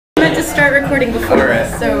wanted to start recording before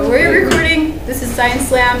this. So we're recording. This is Science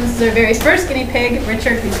Slam. This is our very first guinea pig,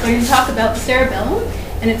 Richard, who's going to talk about the cerebellum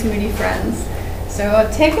and its moody friends. So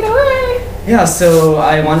take it away. Yeah, so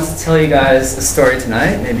I wanted to tell you guys a story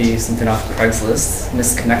tonight, maybe something off Craigslist,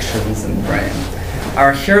 misconnections in the brain.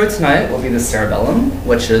 Our hero tonight will be the cerebellum,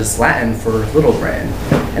 which is Latin for little brain.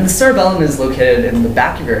 And the cerebellum is located in the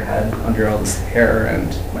back of your head, under all this hair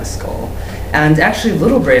and my skull. And actually,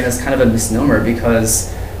 little brain is kind of a misnomer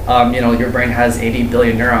because your brain has 80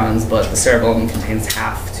 billion neurons, but the cerebellum contains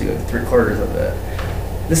half to 3/4 of it.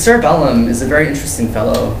 The cerebellum is a very interesting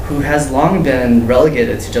fellow who has long been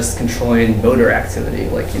relegated to just controlling motor activity,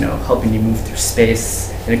 like helping you move through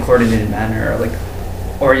space in a coordinated manner, like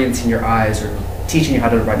orienting your eyes or teaching you how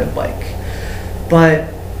to ride a bike. But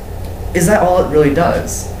is that all it really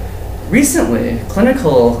does? Recently,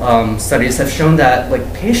 clinical studies have shown that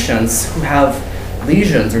patients who have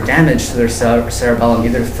lesions or damage to their cerebellum,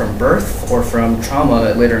 either from birth or from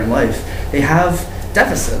trauma later in life, they have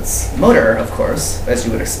deficits. Motor, of course, as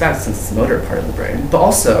you would expect since it's the motor part of the brain, but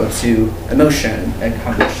also to emotion and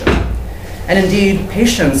cognition. And indeed,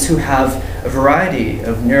 patients who have a variety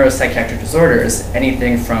of neuropsychiatric disorders,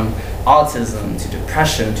 anything from autism to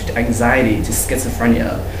depression to anxiety to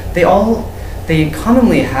schizophrenia, they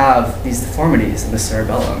commonly have these deformities in the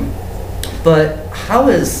cerebellum. But how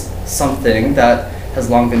is something that has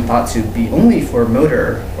long been thought to be only for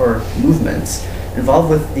motor or movement involved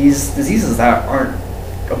with these diseases that aren't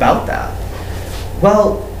about that?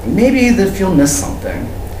 Well, maybe the field missed something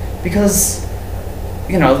because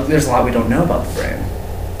there's a lot we don't know about the brain.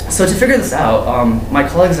 So to figure this out, my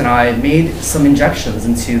colleagues and I made some injections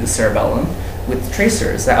into the cerebellum with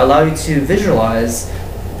tracers that allow you to visualize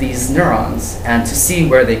these neurons and to see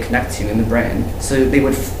where they connect to in the brain. So they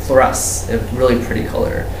would fluoresce a really pretty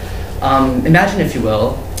color. Imagine, if you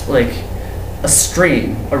will, like a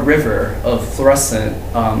stream, a river of fluorescent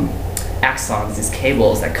axons, these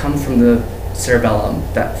cables that come from the cerebellum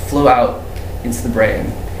that flow out into the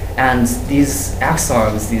brain. And these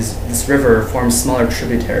axons, this river forms smaller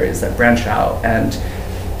tributaries that branch out and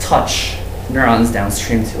touch neurons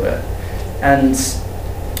downstream to it. And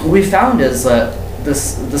what we found is that the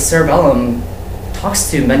cerebellum talks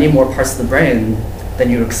to many more parts of the brain than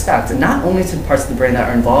you'd expect, and not only to parts of the brain that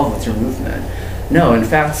are involved with your movement. No, in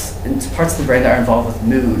fact, into parts of the brain that are involved with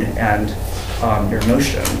mood and your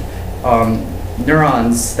emotion.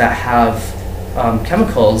 Neurons that have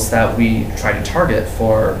chemicals that we try to target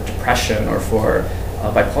for depression or for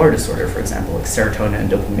bipolar disorder, for example, like serotonin,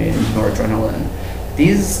 dopamine, noradrenaline.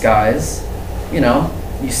 These guys,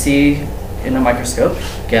 you see in a microscope,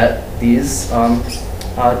 get these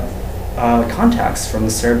contacts from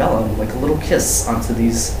the cerebellum, like a little kiss onto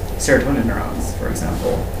these serotonin neurons, for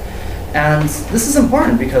example. And this is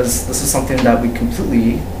important because this is something that we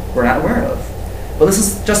completely were not aware of. But this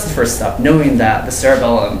is just the first step, knowing that the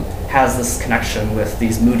cerebellum has this connection with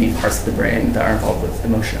these moody parts of the brain that are involved with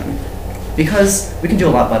emotion. Because we can do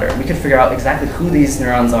a lot better. We can figure out exactly who these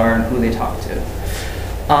neurons are and who they talk to.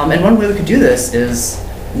 And one way we could do this is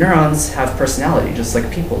neurons have personality, just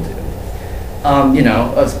like people do.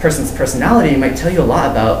 A person's personality might tell you a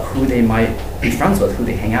lot about who they might be friends with, who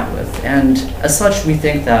they hang out with. And as such, we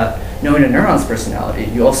think that knowing a neuron's personality,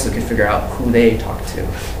 you also could figure out who they talk to.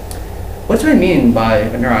 What do I mean by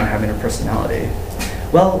a neuron having a personality?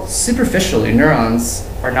 Well, superficially, neurons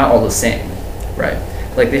are not all the same, right?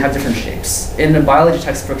 Like, they have different shapes. In a biology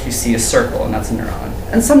textbook, you see a circle, and that's a neuron.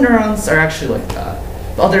 And some neurons are actually like that.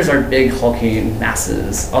 But others are big, hulking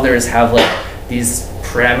masses. Others have these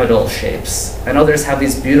pyramidal shapes. And others have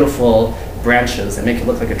these beautiful branches that make it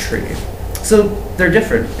look like a tree. So they're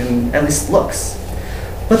different in at least looks.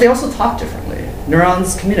 But they also talk differently.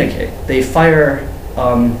 Neurons communicate. They fire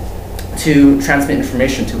to transmit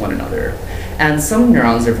information to one another. And some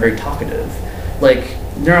neurons are very talkative. Like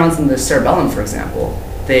neurons in the cerebellum, for example,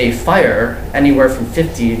 they fire anywhere from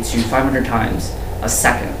 50 to 500 times a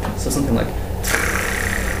second. So something like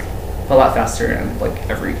a lot faster in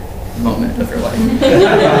every moment of your life.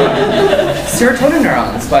 Serotonin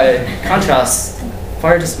neurons, by contrast,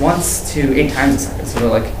 fire just once to 8 times a second. So they're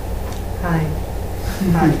like, hi,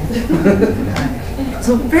 hi, hi.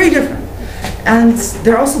 So very different. And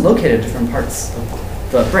they're also located in different parts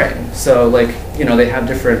of the brain. So they have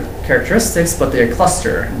different characteristics, but they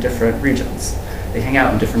cluster in different regions. They hang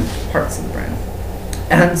out in different parts of the brain.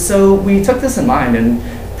 And so we took this in mind and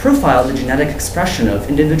profiled the genetic expression of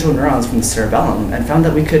individual neurons from the cerebellum and found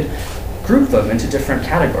that we could group them into different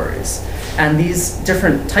categories. And these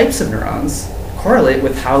different types of neurons correlate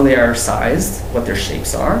with how they are sized, what their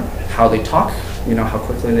shapes are, how they talk, how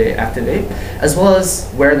quickly they activate, as well as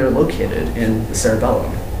where they're located in the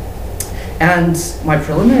cerebellum. And my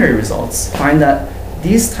preliminary results find that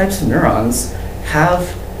these types of neurons have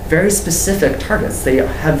very specific targets. They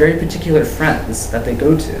have very particular friends that they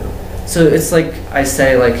go to. So it's like I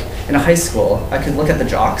say, like in a high school, I could look at the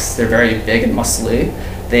jocks. They're very big and muscly.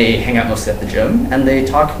 They hang out mostly at the gym, and they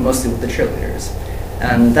talk mostly with the cheerleaders.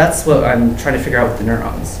 And that's what I'm trying to figure out with the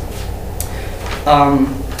neurons.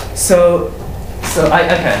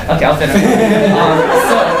 Okay, I'll finish.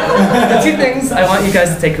 So the two things I want you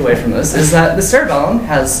guys to take away from this is that the cerebellum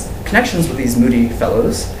has connections with these moody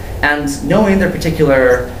fellows, and knowing their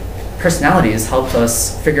particular personalities helps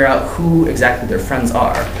us figure out who exactly their friends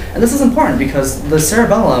are. And this is important because the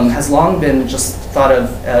cerebellum has long been just thought of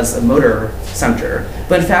as a motor center,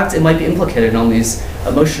 but in fact it might be implicated in all these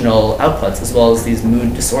emotional outputs as well as these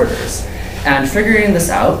mood disorders. And figuring this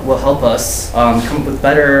out will help us come up with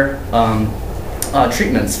better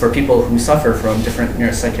treatments for people who suffer from different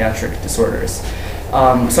neuropsychiatric disorders.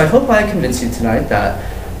 So I hope I convinced you tonight that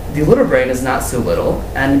the little brain is not so little,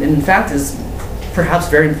 and in fact is perhaps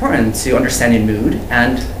very important to understanding mood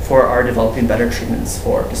and for our developing better treatments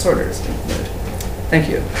for disorders in mood. Thank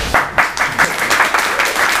you.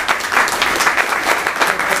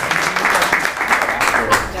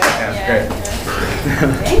 Great.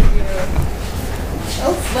 Thank you.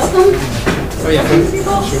 Oh, welcome. Oh yeah,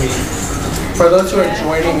 for those who are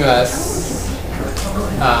joining us,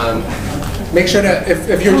 make sure to,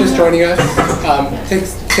 if you're just joining us,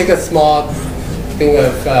 take a small thing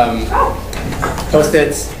of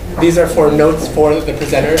Post-its. These are for notes for the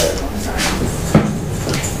presenters.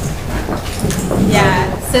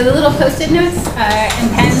 Yeah, so the little Post-it notes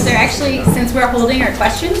and pens are actually, since we're holding our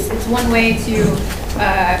questions, it's one way to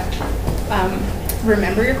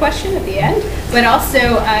remember your question at the end, but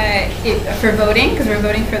also for voting, because we're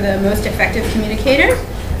voting for the most effective communicator,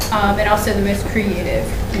 and also the most creative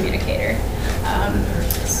communicator.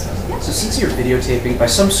 So since you're videotaping, by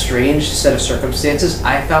some strange set of circumstances,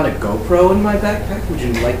 I found a GoPro in my backpack. Would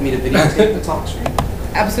you like me to videotape the talk stream?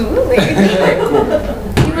 Absolutely.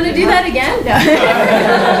 You want to do that again? No.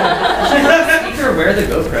 Speaker, wear the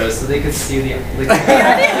GoPros so they could see the.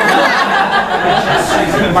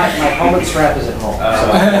 my helmet strap is at home.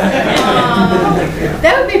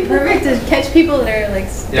 That would be perfect to catch people that are like.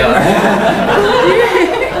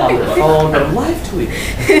 On the phone or live tweet.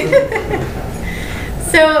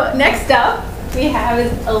 So next up, we have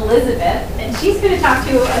Elizabeth, and she's going to talk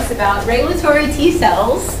to us about regulatory T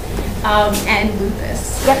cells and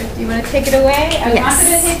lupus. Yep. Do you want to take it away? I'm not Yes.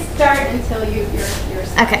 going to hit start until your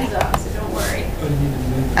Okay. is up, so don't worry.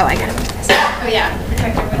 Oh, I got it. Oh yeah, the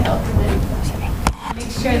protector would help. And then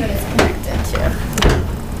make sure that it's connected too.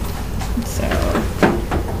 So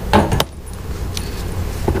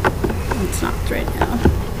it's not right now.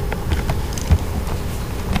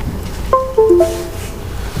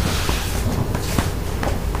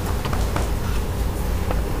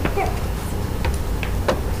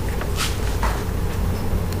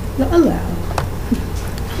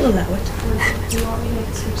 We'll allow it. Do you want me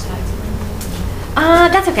to switch sides?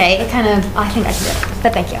 That's okay. It kind of, I think I can do it,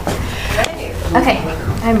 but thank you. Okay,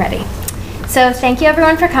 I'm ready. So thank you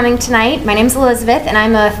everyone for coming tonight. My name's Elizabeth, and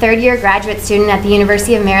I'm a third-year graduate student at the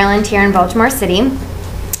University of Maryland here in Baltimore City.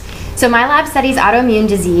 So my lab studies autoimmune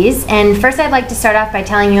disease, and first I'd like to start off by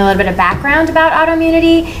telling you a little bit of background about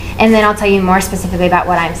autoimmunity, and then I'll tell you more specifically about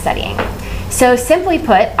what I'm studying. So simply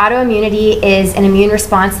put, autoimmunity is an immune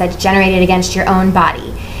response that's generated against your own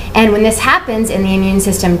body. And when this happens and the immune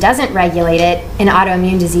system doesn't regulate it, an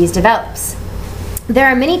autoimmune disease develops. There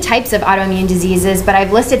are many types of autoimmune diseases, but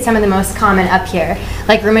I've listed some of the most common up here,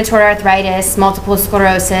 like rheumatoid arthritis, multiple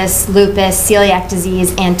sclerosis, lupus, celiac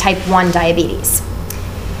disease, and type 1 diabetes.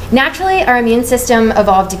 Naturally, our immune system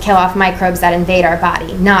evolved to kill off microbes that invade our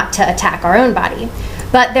body, not to attack our own body.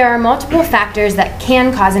 But there are multiple factors that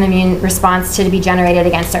can cause an immune response to be generated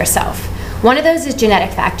against ourselves. One of those is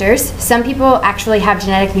genetic factors. Some people actually have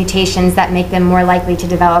genetic mutations that make them more likely to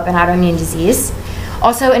develop an autoimmune disease.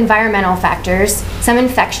 Also, environmental factors. Some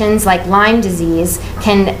infections like Lyme disease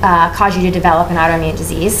can cause you to develop an autoimmune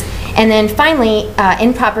disease. And then finally,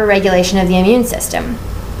 improper regulation of the immune system.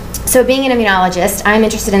 So being an immunologist, I'm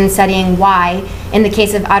interested in studying why, in the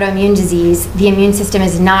case of autoimmune disease, the immune system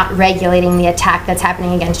is not regulating the attack that's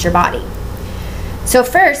happening against your body. So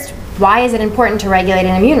first, why is it important to regulate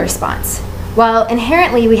an immune response? Well,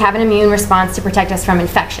 inherently we have an immune response to protect us from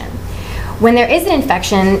infection. When there is an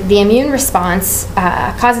infection, the immune response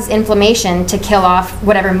causes inflammation to kill off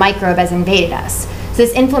whatever microbe has invaded us. So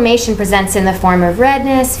this inflammation presents in the form of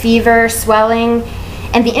redness, fever, swelling,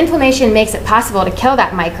 and the inflammation makes it possible to kill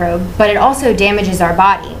that microbe, but it also damages our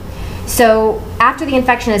body. So after the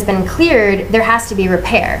infection has been cleared, there has to be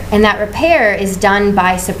repair, and that repair is done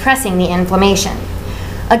by suppressing the inflammation.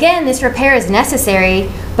 Again, this repair is necessary,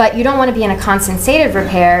 but you don't want to be in a constant state of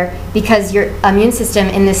repair because your immune system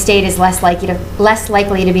in this state is less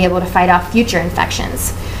likely to be able to fight off future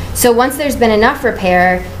infections. So once there's been enough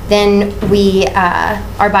repair, then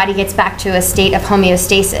our body gets back to a state of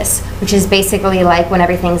homeostasis, which is basically like when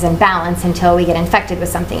everything's in balance until we get infected with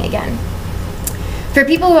something again. For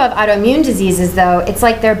people who have autoimmune diseases, though, it's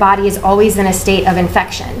like their body is always in a state of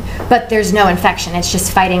infection, but there's no infection. It's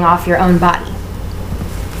just fighting off your own body.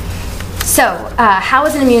 So how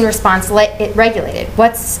is an immune response regulated?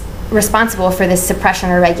 What's responsible for this suppression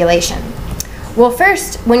or regulation? Well,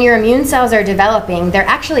 first, when your immune cells are developing, they're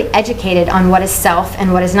actually educated on what is self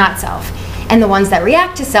and what is not self. And the ones that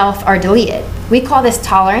react to self are deleted. We call this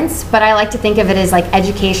tolerance, but I like to think of it as like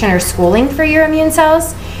education or schooling for your immune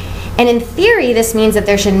cells. And in theory, this means that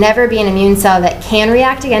there should never be an immune cell that can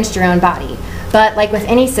react against your own body. But like with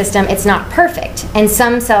any system, it's not perfect. And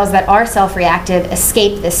some cells that are self-reactive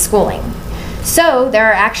escape this schooling. So there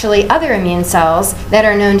are actually other immune cells that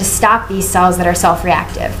are known to stop these cells that are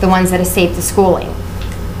self-reactive, the ones that escape the schooling.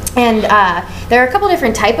 And there are a couple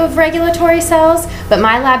different types of regulatory cells, but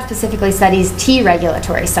my lab specifically studies T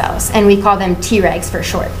regulatory cells, and we call them Tregs for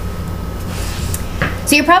short.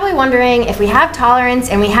 So you're probably wondering, if we have tolerance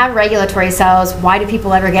and we have regulatory cells, why do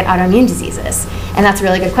people ever get autoimmune diseases? And that's a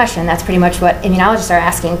really good question. That's pretty much what immunologists are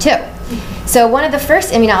asking too. So one of the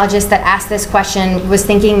first immunologists that asked this question was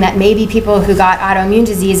thinking that maybe people who got autoimmune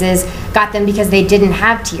diseases got them because they didn't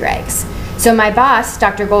have Tregs. So my boss,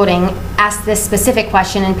 Dr. Golding, asked this specific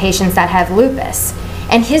question in patients that have lupus.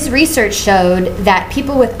 And his research showed that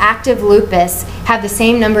people with active lupus have the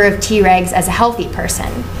same number of Tregs as a healthy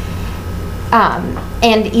person.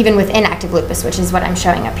 And even with inactive lupus, which is what I'm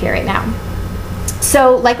showing up here right now.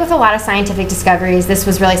 So like with a lot of scientific discoveries, this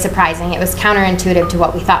was really surprising. It was counterintuitive to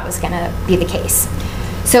what we thought was going to be the case.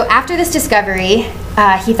 So after this discovery,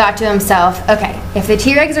 he thought to himself, okay, if the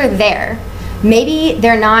Tregs are there, maybe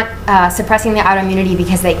they're not suppressing the autoimmunity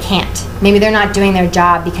because they can't. Maybe they're not doing their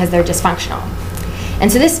job because they're dysfunctional.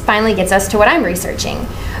 And so this finally gets us to what I'm researching.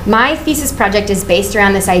 My thesis project is based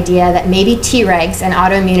around this idea that maybe Tregs and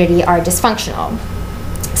autoimmunity are dysfunctional.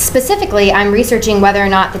 Specifically, I'm researching whether or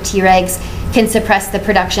not the Tregs can suppress the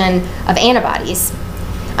production of antibodies.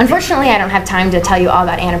 Unfortunately, I don't have time to tell you all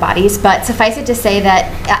about antibodies, but suffice it to say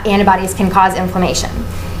that antibodies can cause inflammation.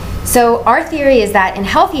 So our theory is that in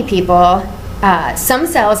healthy people, some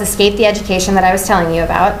cells escape the education that I was telling you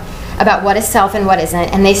about what is self and what isn't,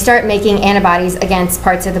 and they start making antibodies against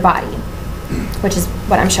parts of the body, which is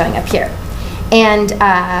what I'm showing up here. And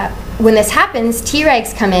when this happens,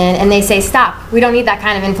 Tregs come in and they say, stop, we don't need that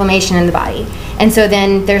kind of inflammation in the body. And so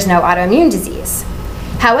then there's no autoimmune disease.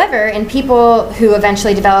 However, in people who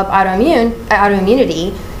eventually develop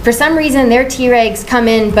autoimmunity, for some reason their Tregs come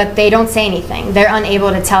in but they don't say anything. They're unable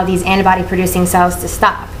to tell these antibody-producing cells to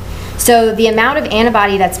stop. So the amount of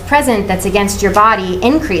antibody that's present that's against your body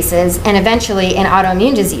increases, and eventually an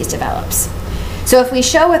autoimmune disease develops. So if we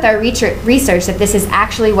show with our research that this is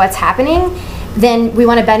actually what's happening, then we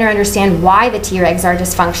want to better understand why the Tregs are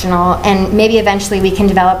dysfunctional, and maybe eventually we can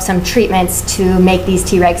develop some treatments to make these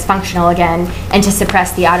Tregs functional again and to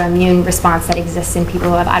suppress the autoimmune response that exists in people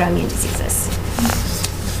who have autoimmune diseases.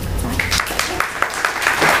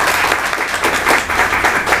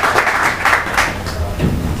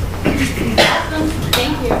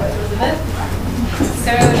 Thank you, Elizabeth.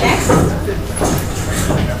 So next.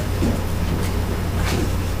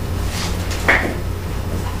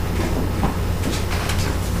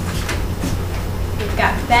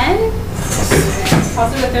 Ben,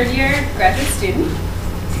 also a third-year graduate student,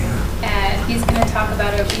 and he's going to talk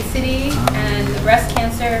about obesity and the breast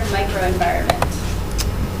cancer microenvironment.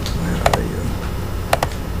 Where are you?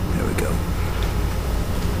 There we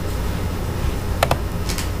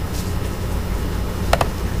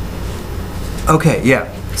go. Okay, yeah.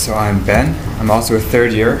 So I'm Ben. I'm also a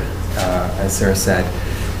third year, as Sarah said,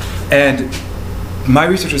 and my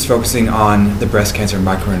research was focusing on the breast cancer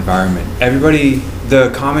microenvironment. The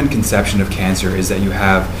common conception of cancer is that you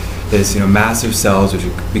have this, massive cells which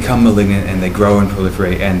become malignant and they grow and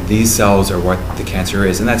proliferate, and these cells are what the cancer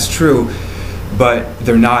is, and that's true, but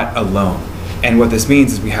they're not alone. And what this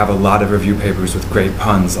means is we have a lot of review papers with great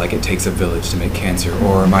puns, like "it takes a village to make cancer,"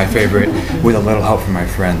 or my favorite, "with a little help from my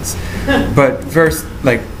friends." But first,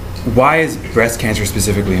 why is breast cancer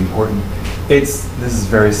specifically important? This is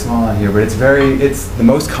very small on here, but it's the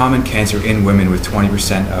most common cancer in women, with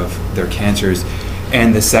 20% of their cancers,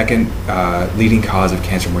 and the second leading cause of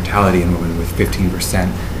cancer mortality in women with 15%.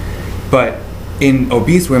 But in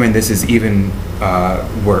obese women, this is even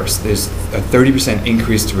worse. There's a 30%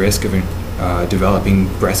 increased risk of developing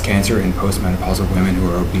breast cancer in postmenopausal women who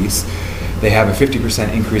are obese. They have a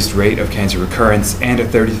 50% increased rate of cancer recurrence and a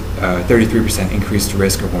 33% increased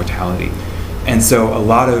risk of mortality. And so a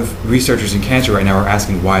lot of researchers in cancer right now are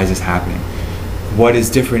asking, why is this happening? What is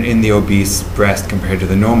different in the obese breast compared to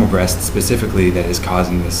the normal breast specifically that is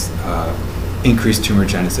causing this increased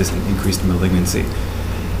tumorigenesis and increased malignancy?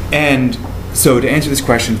 And so to answer this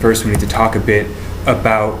question, first we need to talk a bit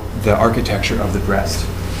about the architecture of the breast.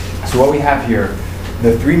 So what we have here,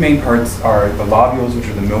 the three main parts are the lobules, which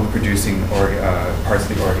are the milk-producing parts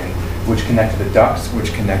of the organ, which connect to the ducts,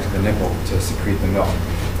 which connect to the nipple to secrete the milk.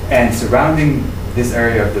 And surrounding this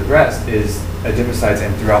area of the breast is adipocytes,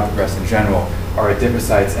 and throughout the breast in general are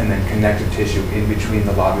adipocytes and then connective tissue in between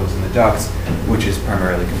the lobules and the ducts, which is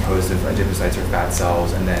primarily composed of adipocytes or fat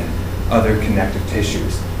cells and then other connective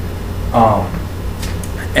tissues.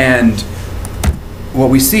 And what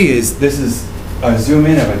we see is this is a zoom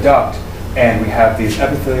in of a duct, and we have these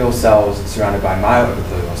epithelial cells surrounded by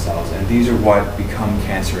myoepithelial cells, and these are what become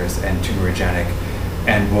cancerous and tumorigenic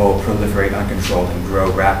and will proliferate uncontrolled and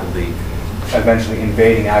grow rapidly, eventually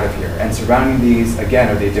invading out of here. And surrounding these, again,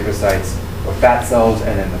 are the adipocytes or fat cells,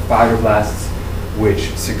 and then the fibroblasts, which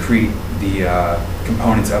secrete the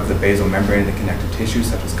components of the basal membrane and the connective tissue,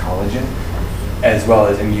 such as collagen, as well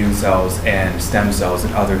as immune cells and stem cells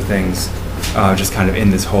and other things just kind of in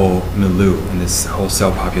this whole milieu, in this whole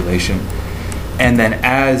cell population. And then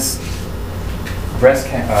as breast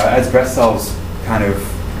cells kind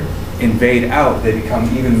of invade out, they become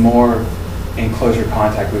even more in closer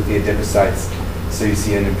contact with the adipocytes. So you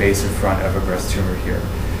see an invasive front of a breast tumor here.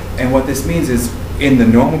 And what this means is in the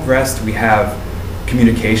normal breast, we have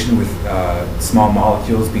communication with small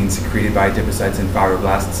molecules being secreted by adipocytes and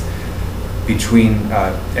fibroblasts between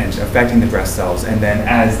and affecting the breast cells. And then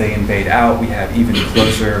as they invade out, we have even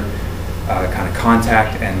closer kind of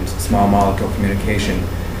contact and small molecule communication.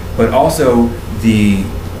 But also the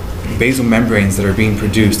basal membranes that are being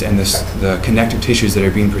produced and the connective tissues that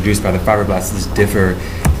are being produced by the fibroblasts differ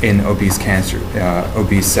in obese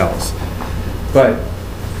cells. But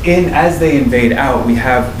as they invade out, we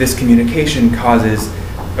have this communication causes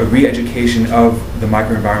a re-education of the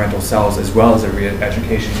microenvironmental cells, as well as a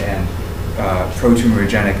re-education and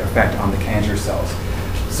pro-tumorigenic effect on the cancer cells.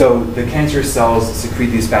 So the cancer cells secrete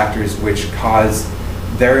these factors which cause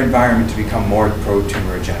their environment to become more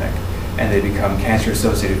pro-tumorigenic, and they become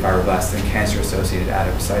cancer-associated fibroblasts and cancer-associated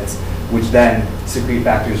adipocytes, which then secrete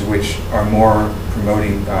factors which are more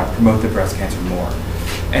promote the breast cancer more.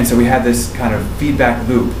 And so we have this kind of feedback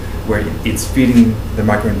loop where it's feeding the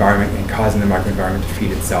microenvironment and causing the microenvironment to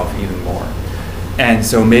feed itself even more. And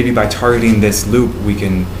so maybe by targeting this loop, we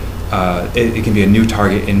can it can be a new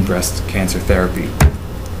target in breast cancer therapy.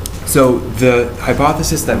 So the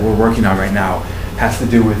hypothesis that we're working on right now has to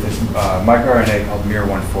do with this microRNA called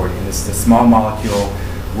miR-140. And this is a small molecule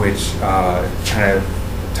which kind of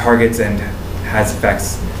targets and has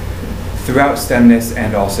effects throughout stemness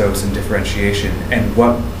and also some differentiation. And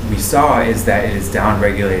what we saw is that it is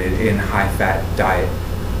downregulated in high-fat diet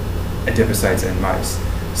adipocytes and mice.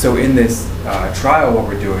 So in this trial, what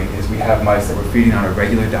we're doing is we have mice that we're feeding on a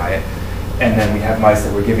regular diet, and then we have mice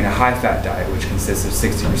that we're giving a high-fat diet, which consists of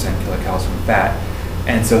 60% kilocalcium fat.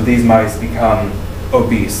 And so these mice become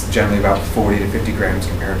obese, generally about 40 to 50 grams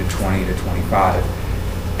compared to 20 to 25.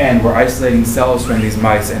 And we're isolating cells from these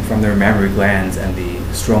mice and from their mammary glands and the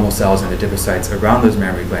stromal cells and adipocytes around those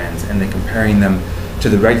mammary glands, and then comparing them to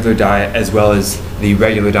the regular diet as well as the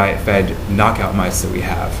regular diet-fed knockout mice that we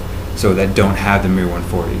have, so that don't have the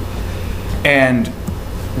miR-140. And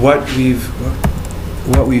what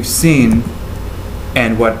we've seen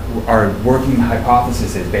and what our working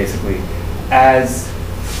hypothesis is basically, as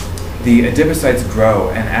the adipocytes grow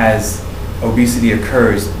and as obesity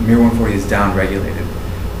occurs, miR-140 is downregulated.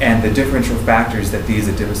 And the differential factors that these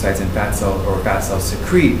adipocytes and fat cells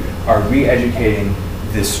secrete are re-educating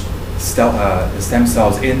the stem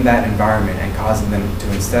cells in that environment and causing them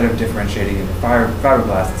to, instead of differentiating into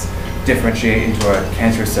fibroblasts, differentiate into a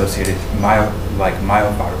cancer-associated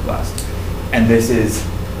myofibroblast. And this is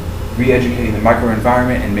re-educating the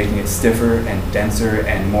microenvironment and making it stiffer and denser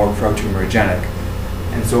and more pro-tumorigenic.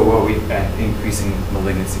 And so increasing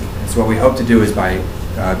malignancy. And so what we hope to do is by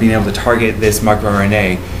being able to target this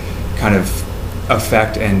microRNA, kind of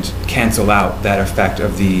affect and cancel out that effect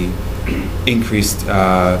of the increased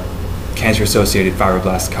cancer-associated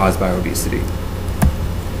fibroblasts caused by obesity.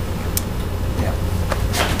 Yeah.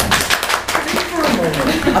 Think for a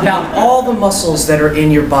moment about all the muscles that are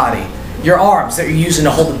in your body. Your arms that you're using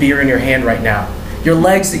to hold the beer in your hand right now. your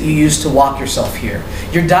legs that you use to walk yourself here,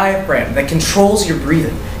 your diaphragm that controls your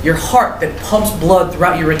breathing, your heart that pumps blood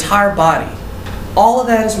throughout your entire body. All of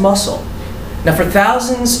that is muscle. Now for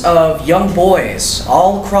thousands of young boys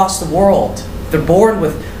all across the world, they're born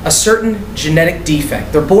with a certain genetic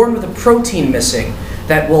defect. They're born with a protein missing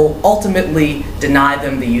that will ultimately deny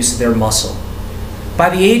them the use of their muscle. By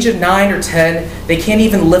the age of 9 or 10, they can't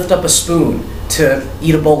even lift up a spoon to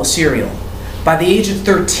eat a bowl of cereal. By the age of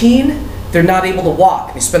 13, they're not able to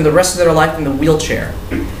walk. They spend the rest of their life in the wheelchair.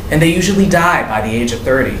 And they usually die by the age of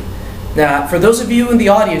 30. Now, for those of you in the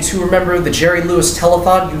audience who remember the Jerry Lewis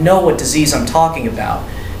telethon, you know what disease I'm talking about.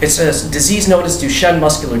 It's a disease known as Duchenne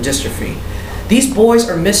muscular dystrophy. These boys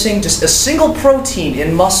are missing just a single protein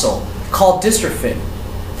in muscle called dystrophin.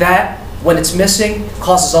 That, when it's missing,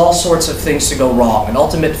 causes all sorts of things to go wrong, an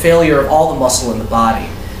ultimate failure of all the muscle in the body.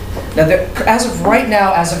 Now, as of right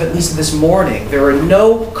now, as of at least this morning, there are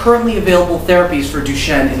no currently available therapies for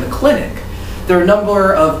Duchenne in the clinic. There are a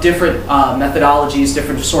number of different methodologies,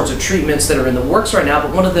 different sorts of treatments that are in the works right now,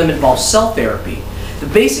 but one of them involves cell therapy. The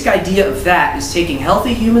basic idea of that is taking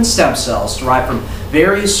healthy human stem cells derived from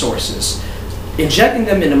various sources, injecting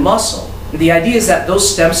them into muscle. And the idea is that those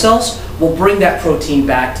stem cells will bring that protein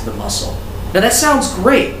back to the muscle. Now that sounds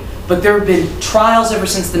great, but there have been trials ever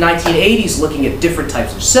since the 1980s looking at different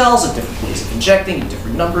types of cells and different ways of injecting and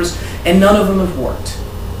different numbers, and none of them have worked.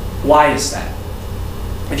 Why is that?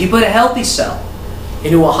 If you put a healthy cell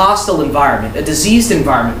into a hostile environment, a diseased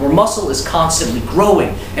environment where muscle is constantly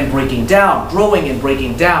growing and breaking down,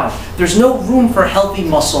 there's no room for healthy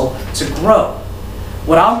muscle to grow.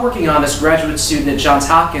 What I'm working on as a graduate student at Johns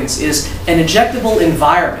Hopkins is an injectable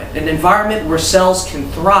environment, an environment where cells can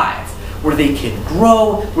thrive, where they can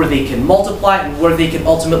grow, where they can multiply, and where they can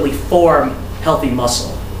ultimately form healthy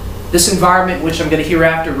muscle. This environment, which I'm going to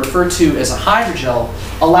hereafter refer to as a hydrogel,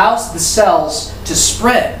 allows the cells to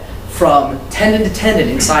spread from tendon to tendon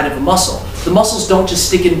inside of a muscle. The muscles don't just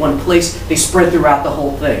stick in one place, they spread throughout the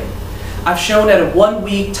whole thing. I've shown at a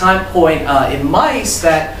 1-week time point in mice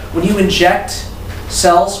that when you inject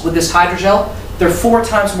cells with this hydrogel, they're 4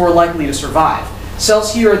 times more likely to survive.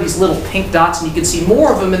 Cells here are these little pink dots, and you can see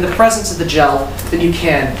more of them in the presence of the gel than you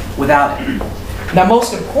can without it. Now,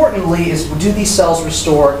 most importantly is, do these cells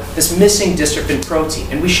restore this missing dystrophin protein?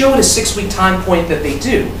 And we show at a 6-week time point that they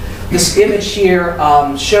do. This image here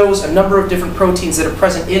shows a number of different proteins that are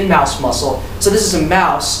present in mouse muscle. So this is a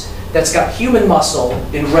mouse that's got human muscle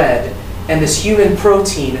in red and this human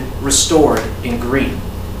protein restored in green.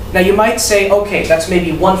 Now you might say, okay, that's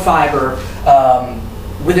maybe one fiber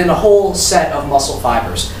within a whole set of muscle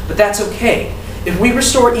fibers, but that's okay. If we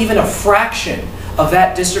restore even a fraction of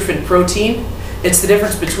that dystrophin protein, it's the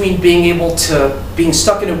difference between being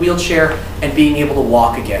stuck in a wheelchair and being able to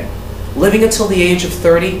walk again. Living until the age of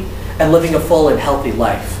 30 and living a full and healthy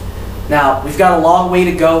life. Now, we've got a long way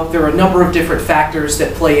to go. There are a number of different factors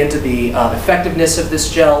that play into the effectiveness of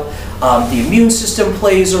this gel. The immune system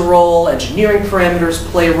plays a role, engineering parameters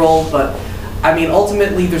play a role, but I mean,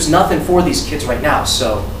 ultimately, there's nothing for these kids right now.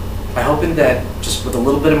 So I'm hoping that just with a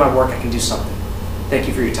little bit of my work, I can do something. Thank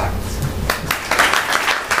you for your time.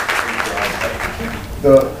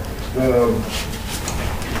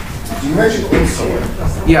 You mentioned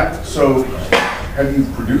insulin. Yeah. So, have you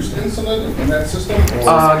produced insulin in that system,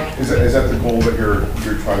 or is that the goal that you're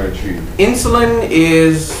trying to achieve? Insulin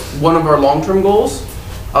is one of our long-term goals.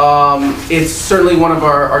 It's certainly one of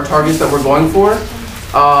our targets that we're going for.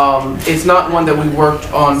 It's not one that we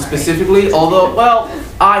worked on specifically, although, well,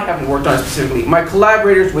 I haven't worked on it specifically. My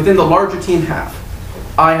collaborators within the larger team have.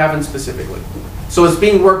 I haven't specifically. So it's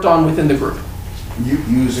being worked on within the group.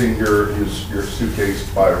 Using your suitcase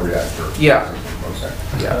bioreactor. Yeah. Okay.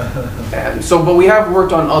 Yeah. And so, but we have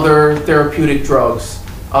worked on other therapeutic drugs.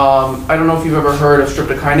 I don't know if you've ever heard of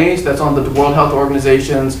streptokinase. That's on the World Health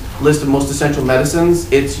Organization's list of most essential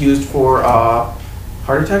medicines. It's used for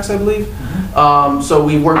heart attacks, I believe. So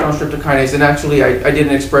we worked on streptokinase, and actually I did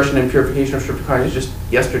an expression and purification of streptokinase just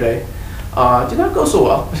yesterday. Did not go so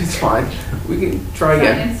well, but it's fine. We can try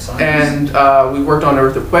again. And we worked on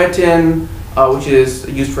erythropoietin, which is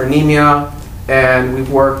used for anemia, and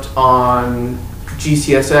we've worked on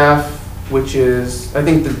GCSF, which is, I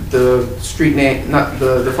think the street name, not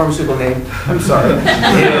the pharmaceutical name, I'm sorry,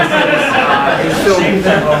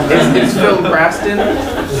 it's Phil Graston.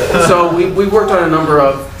 So we worked on a number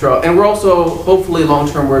of drugs, and we're also, hopefully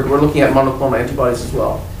long-term, we're looking at monoclonal antibodies as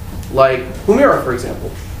well, like Humira, for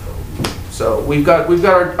example. So we've got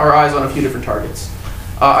our eyes on a few different targets.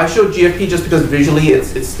 I showed GFP just because visually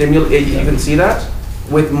it's stimulating, you can see that.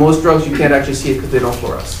 With most drugs, you can't actually see it because they don't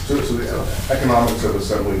fluoresce. So the economics of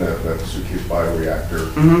assembling that suitcase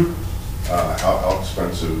bioreactor, how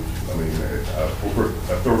expensive, I mean, over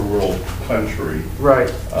a third world country. Right.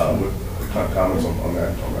 With comments on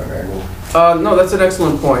that angle? No, that's an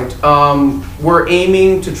excellent point. We're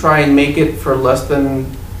aiming to try and make it for less than,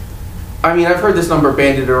 I mean, I've heard this number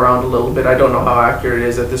bandied around a little bit. I don't know how accurate it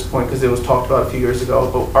is at this point because it was talked about a few years ago,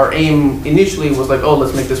 but our aim initially was like, oh,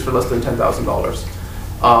 let's make this for less than $10,000.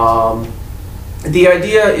 The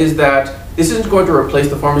idea is that this isn't going to replace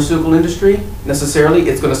the pharmaceutical industry necessarily,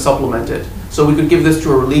 it's going to supplement it. So we could give this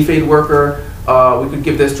to a relief aid worker, we could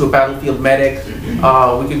give this to a battlefield medic,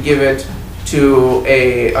 we could give it to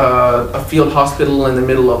a field hospital in the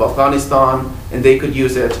middle of Afghanistan, and they could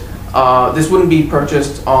use it. This wouldn't be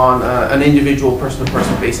purchased on an individual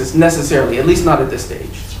person-to-person basis necessarily, at least not at this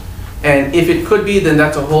stage. And if it could be, then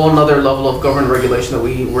that's a whole other level of government regulation that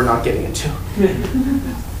we're not getting into.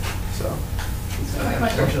 So.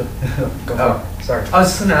 Sorry. I was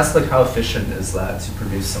just gonna ask, like, how efficient is that to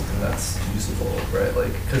produce something that's usable, right?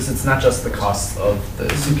 Like, because it's not just the cost of the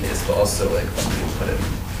suitcase, but also like when you put in,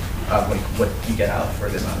 like, what you get out for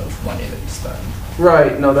the amount of money that you spend.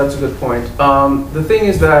 Right. No, that's a good point. The thing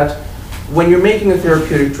is that when you're making a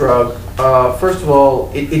therapeutic drug, first of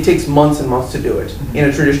all, it takes months and months to do it in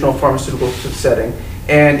a traditional pharmaceutical setting,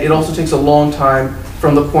 and it also takes a long time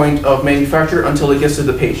from the point of manufacture until it gets to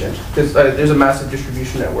the patient, because there's a massive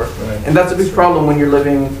distribution network. Right. And that's a big problem when you're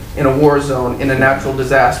living in a war zone, in a natural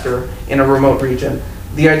disaster, in a remote region.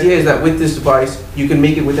 The idea is that with this device, you can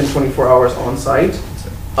make it within 24 hours on site.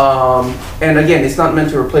 And again, it's not meant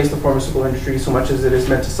to replace the pharmaceutical industry so much as it is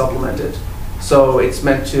meant to supplement it. So it's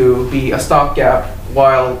meant to be a stopgap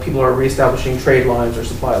while people are reestablishing trade lines or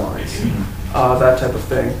supply lines, that type of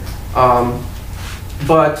thing.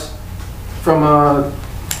 But from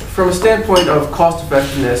a standpoint of cost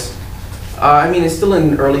effectiveness, I mean, it's still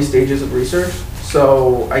in early stages of research,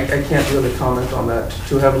 so I can't really comment on that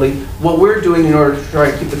too heavily. What we're doing in order to try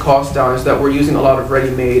to keep the cost down is that we're using a lot of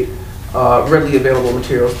ready-made, readily available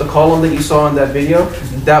materials. The column that you saw in that video,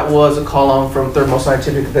 that was a column from Thermo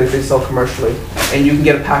Scientific that they sell commercially, and you can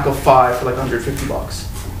get a pack of 5 for like $150,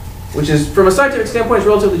 which is, from a scientific standpoint, is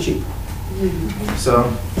relatively cheap.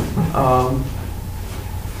 So.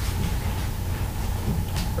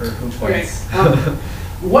 Okay.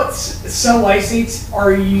 What cell lysates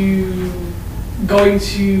are you going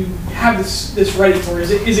to have this ready for? Is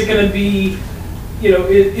it going to be, you know,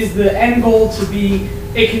 is the end goal to be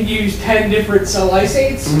it can use 10 different cell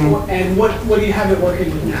lysates, and what do you have it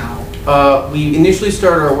working with now? We initially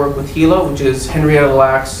started our work with HeLa, which is Henrietta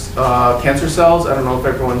Lacks cancer cells. I don't know if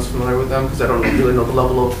everyone's familiar with them because I don't really know the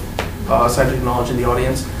level of scientific knowledge in the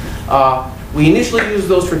audience. We initially used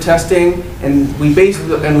those for testing, and we use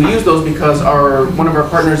those because one of our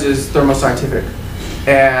partners is Thermo Scientific,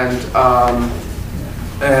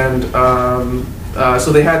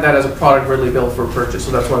 so they had that as a product readily available for purchase,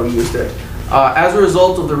 so that's why we used it. As a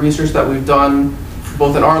result of the research that we've done,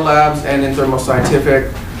 both in our labs and in Thermo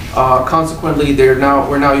Scientific, consequently, we're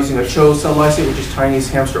now using a CHO cell lysate, which is Chinese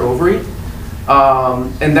hamster ovary,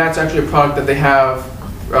 and that's actually a product that they have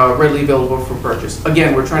readily available for purchase.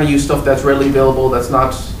 Again, we're trying to use stuff that's readily available, that's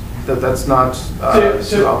not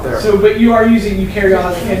out there. So, but you are using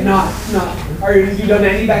eukaryotic and not. Have you done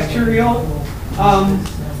any bacterial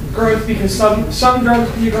growth? Because some drugs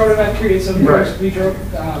can be grown in bacteria, some drugs can be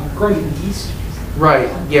grown in yeast. Right.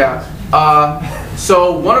 Yeah.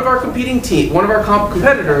 So one of our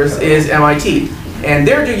competitors is MIT, and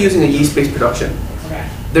they're using a yeast-based production. Okay.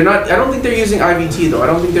 They're not. I don't think they're using IVT though. I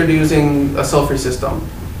don't think they're using a cell-free system.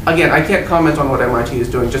 Again, I can't comment on what MIT is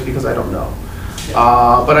doing just because I don't know.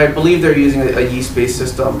 But I believe they're using a yeast-based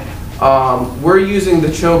system. We're using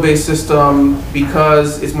the CHO-based system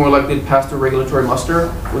because it's more likely to pass through regulatory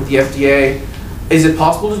muster with the FDA. Is it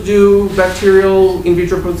possible to do bacterial in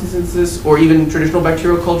vitro protein synthesis or even traditional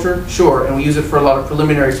bacterial culture? Sure, and we use it for a lot of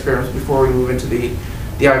preliminary experiments before we move into the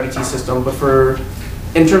IVT system. But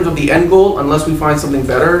in terms of the end goal, unless we find something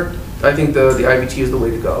better, I think the IVT is the way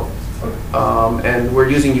to go. And we're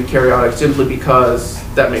using eukaryotic simply because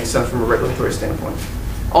that makes sense from a regulatory standpoint.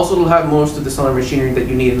 Also, it'll have most of the cellular machinery that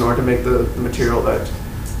you need in order to make the material that,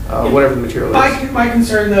 whatever the material is. My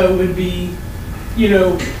concern though would be, you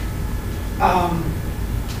know,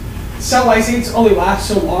 cell lysates only last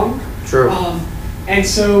so long. True. And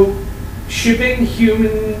so shipping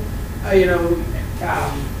human,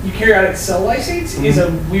 eukaryotic cell lysates is a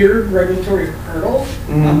weird regulatory hurdle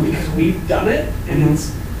because we've done it and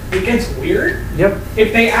it gets weird. Yep.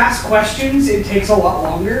 If they ask questions, it takes a lot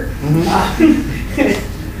longer.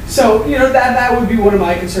 So that would be one of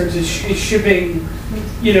my concerns is shipping,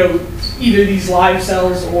 either these live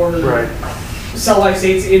cells or cell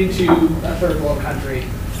lysates into a third world country.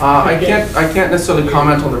 I can't necessarily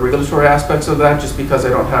comment on the regulatory aspects of that just because I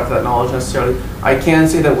don't have that knowledge necessarily. I can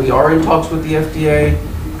say that we are in talks with the FDA.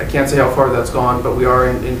 I can't say how far that's gone, but we are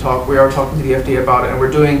in talk. We are talking to the FDA about it, and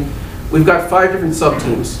we've got 5 different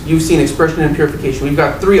sub-teams. You've seen expression and purification. We've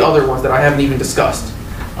got 3 other ones that I haven't even discussed.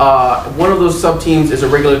 One of those sub-teams is a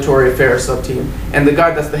regulatory affairs sub-team, and the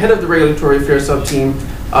guy that's the head of the regulatory affairs sub-team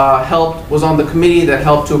was on the committee that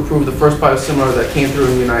helped to approve the first biosimilar that came through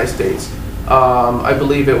in the United States. I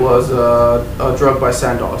believe it was a drug by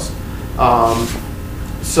Sandoz.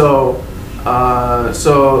 So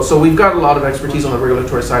we've got a lot of expertise on the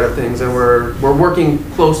regulatory side of things, and we're working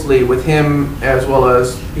closely with him as well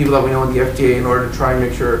as people that we know in the FDA in order to try and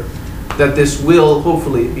make sure that this will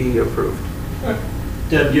hopefully be approved.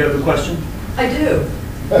 Deb, do you have a question? I do.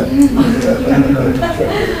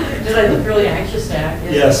 Did I look really anxious to ask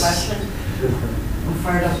Yes. a question? I'm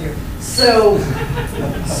fired up here. So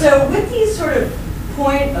with these sort of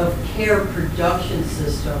point of care production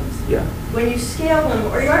systems, Yeah. when you scale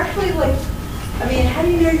them, are you actually like, I mean, how do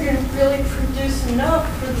you know you're going to really produce enough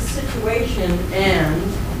for the situation? And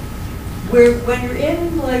when you're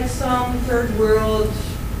in like some third world,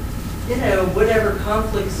 whatever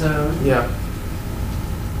conflict zone, Yeah.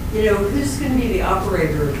 Who's going to be the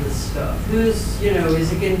operator of this stuff? Is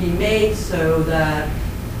it going to be made so that,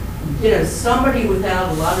 somebody without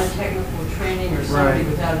a lot of technical training or somebody Right.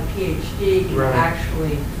 without a PhD can Right.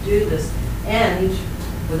 actually do this, and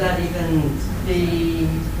without even the,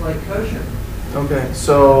 kosher? Okay,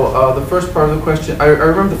 so the first part of the question, I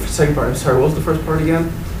remember the second part. I'm sorry, what was the first part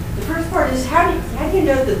again? The first part is how do you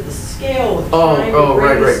know that the scale of Oh, trying oh, to bring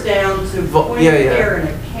right, this right. down to point yeah, of yeah. care in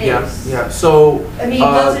a case? Yeah. So I mean,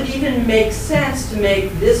 does it even make sense to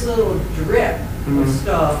make this little drip Mhm. of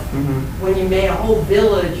stuff Mhm. when a whole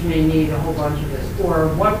village may need a whole bunch of this, or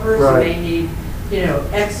one person Right. may need,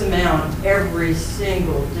 X amount every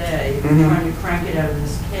single day if Mhm. you're trying to crank it out of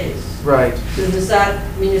this case? Right.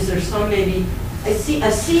 Is there some maybe, I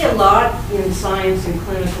see a lot in science and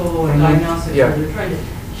clinical and Mhm. diagnostics Yeah. where they're trying to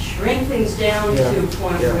shrink things down Yeah. to a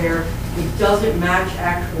point Yeah. where it doesn't match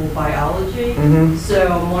actual biology. Mhm. So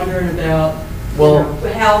I'm wondering about Well-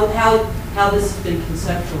 how this has been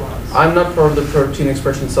conceptualized. I'm not part of the protein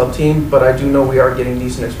expression sub-team, but I do know we are getting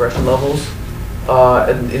decent expression levels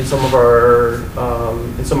in some of our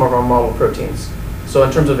model proteins. So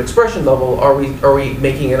in terms of expression level, are we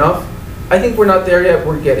making enough? I think we're not there yet.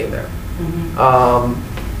 We're getting there. Mhm.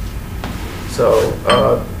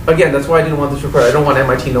 Again, that's why I didn't want this recorded. I don't want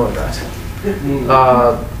MIT knowing that.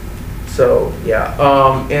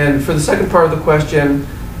 And for the second part of the question,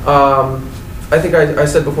 I think I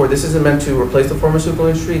said before, this isn't meant to replace the pharmaceutical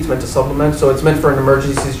industry, it's meant to supplement, so it's meant for an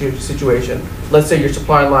emergency situation. Let's say your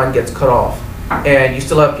supply line gets cut off, and you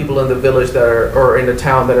still have people in the village or in the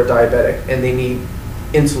town that are diabetic, and they need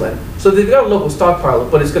insulin. So they've got a local stockpile,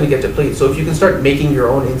 but it's gonna get depleted. So if you can start making your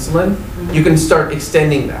own insulin, you can start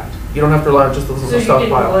extending that. You don't have to rely on just the So you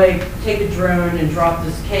stockpile. can take a drone and drop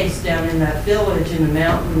this case down in that village in the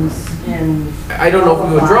mountains and. I don't know if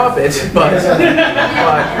we would drop it, but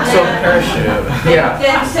yeah.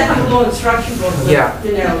 Then send a little instruction booklet, Yeah.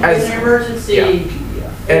 in As- an emergency, Yeah.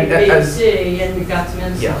 A, And B, as- C, and you've got some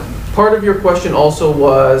insulin. Yeah. Part of your question also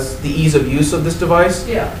was the ease of use of this device.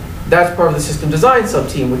 Yeah, That's part of the system design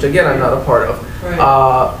sub-team, which again, I'm not a part of. right.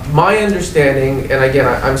 My understanding, and again,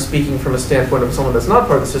 I'm speaking from a standpoint of someone that's not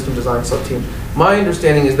part of the system design sub-team, my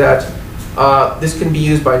understanding is that this can be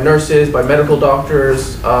used by nurses, by medical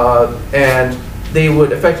doctors, and they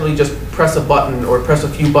would effectively just press a button or press a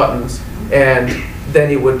few buttons, and then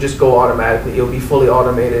it would just go automatically. It would be fully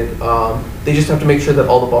automated. They just have to make sure that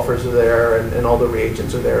all the buffers are there and all the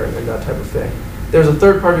reagents are there and that type of thing. There's a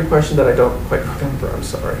third part of your question that I don't quite remember, I'm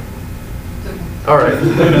sorry. All right. We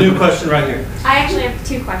have a new question right here. I actually have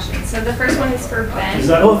 2 questions. So the first one is for Ben. Is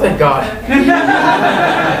that Oh, thank God.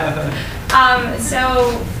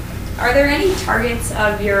 So are there any targets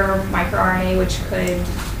of your microRNA which could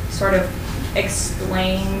sort of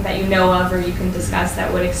explain, that you know of or you can discuss,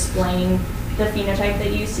 that would explain the phenotype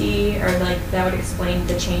that you see, or that would explain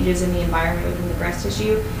the changes in the environment within the breast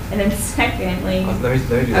tissue? And then secondly... Let me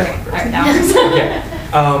do that Okay, one all first. right,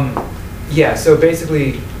 that one. Yeah, so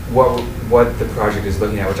basically what the project is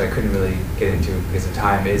looking at, which I couldn't really get into because of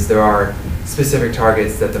time, is there are specific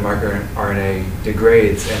targets that the microRNA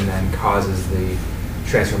degrades and then causes the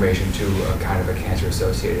transformation to a kind of a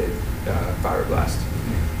cancer-associated fibroblast.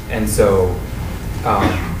 And so,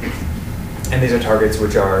 and these are targets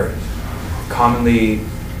which are commonly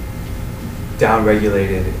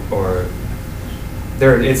downregulated, or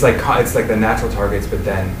it's like the natural targets, but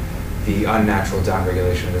then the unnatural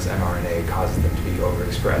downregulation of this mRNA causes them to be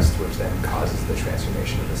overexpressed, which then causes the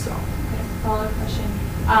transformation of the cell. Okay, follow-up question.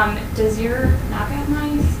 Does your knockout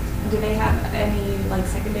mice, do they have any like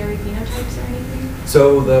secondary phenotypes or anything?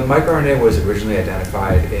 So the microRNA was originally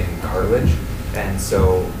identified in cartilage, and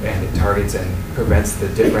it targets and prevents the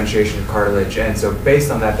differentiation of cartilage, and so based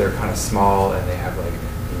on that they're kind of small and they have like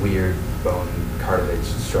weird bone cartilage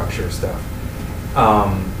structure stuff.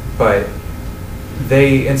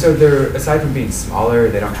 So they're, aside from being smaller,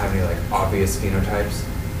 they don't have any like obvious phenotypes,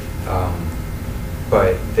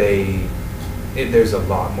 but there's a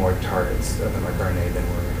lot more targets of the microRNA than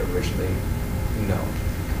were originally known.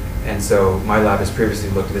 And so my lab has previously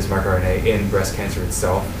looked at this microRNA in breast cancer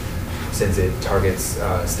itself, since it targets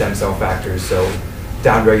stem cell factors. So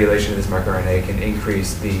downregulation of this microRNA can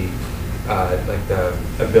increase the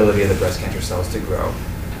ability of the breast cancer cells to grow.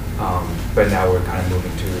 But now we're kind of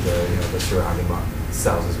moving to the surrounding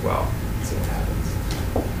cells as well. See what happens.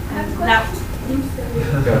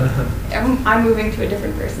 I'm moving to a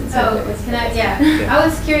different person. So I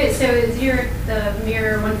was curious. So you're the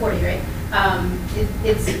Mir 140, right?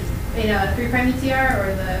 It's in a 3' UTR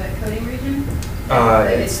or the coding region?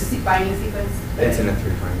 It's the binding sequence. It's in a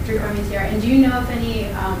 3' UTR. And do you know if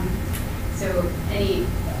any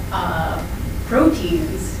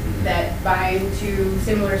proteins that bind to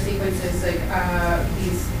similar sequences, like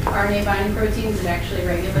these RNA binding proteins that actually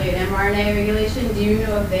regulate mRNA regulation? Do you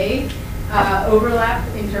know if they overlap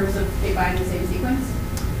in terms of they bind the same sequence?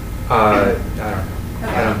 I don't know.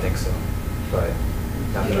 Okay. I don't think so, but.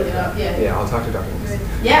 I'll talk to Dr. Wilson.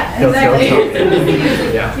 Yeah, exactly.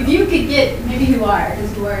 Yeah. If you could get, maybe Huar,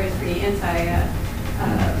 because Huar is pretty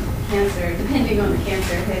anti-cancer, depending on the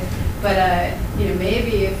cancer hit. But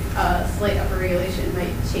maybe if slight upregulation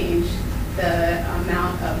might change the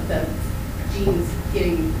amount of the genes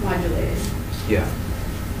getting modulated. Yeah,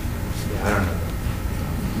 I don't know.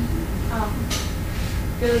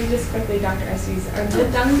 Really, just quickly, Dr. Estes, are the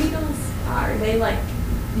dung beetles, are they like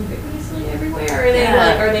ubiquitously everywhere? Or are they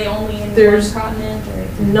are they only in one continent? Or?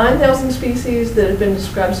 9,000 species that have been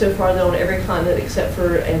described so far, though, on every continent except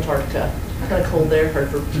for Antarctica. It's kind of cold there, hard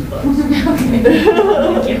for bugs. Okay.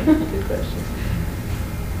 Thank you. Good question.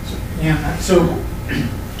 So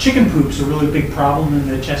chicken poop's a really big problem in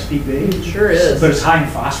the Chesapeake Bay. It sure is. But it's high in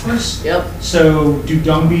phosphorus. Yep. So do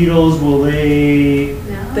dung beetles, will they?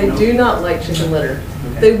 No. They do not like chicken litter.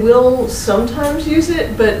 Okay. They will sometimes use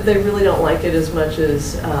it, but they really don't like it as much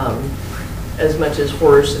as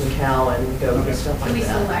horse and cow and goat and stuff like that. Can we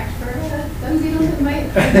select for dung beetles that might?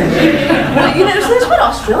 Well, so that's what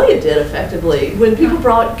Australia did effectively. When people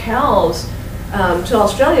brought cows to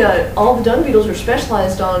Australia, all the dung beetles are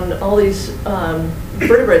specialized on all these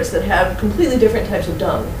vertebrates that have completely different types of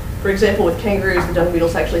dung. For example, with kangaroos, the dung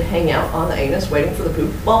beetles actually hang out on the anus waiting for the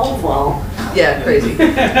poop ball to fall. Yeah, crazy.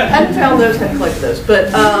 Hadn't found those, hadn't collected those.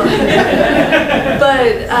 But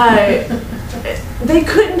they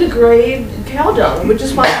couldn't degrade cow dung, which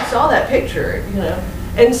is why you saw that picture,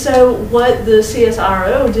 And so what the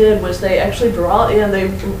CSIRO did was they actually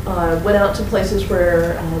went out to places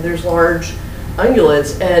where there's large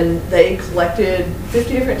ungulates, and they collected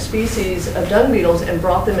 50 different species of dung beetles and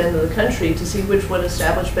brought them into the country to see which would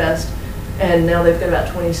establish best. And now they've got about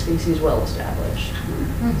 20 species well established.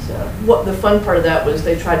 So the fun part of that was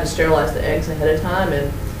they tried to sterilize the eggs ahead of time, and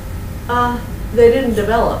they didn't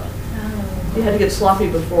develop. You had to get sloppy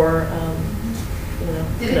before,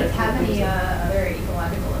 Did it have any other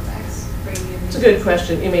ecological effects? It's a good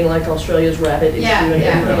question. You mean like Australia's rabbit issue and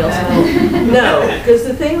everything else? No. No, because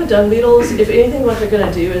the thing with dung beetles, if anything, what they're going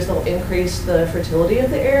to do is they'll increase the fertility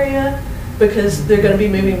of the area because they're going to be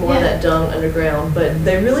moving more of that dung underground, but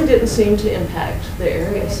they really didn't seem to impact the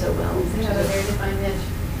area so well. They have a very defined niche.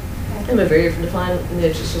 They have a very defined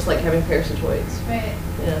niche. It's just like having parasitoids. Right.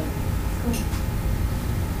 Yeah.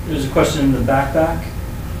 There's a question in the backpack.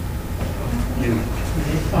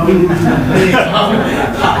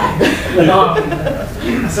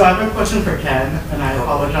 So I have a question for Ken, and I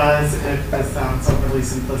apologize if this sounds overly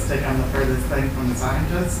simplistic. I'm the furthest thing from a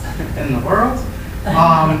scientist in the world.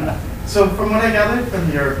 So from what I gathered from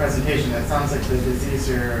your presentation, it sounds like the disease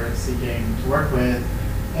you're seeking to work with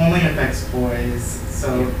only affects boys.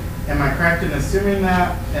 So am I correct in assuming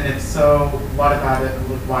that? And if so, what about it?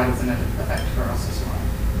 Why doesn't it affect girls as well?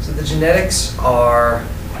 So the genetics are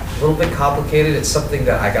a little bit complicated. It's something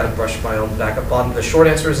that I got to brush my own back up on. The short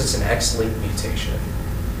answer is it's an X-linked mutation.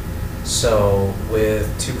 So with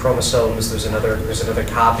 2 chromosomes, there's another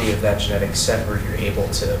copy of that genetic set where you're able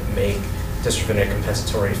to make dystrophin in a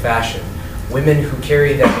compensatory fashion. Women who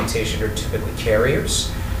carry that mutation are typically carriers.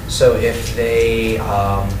 So if they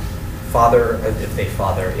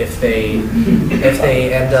if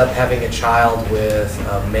they end up having a child with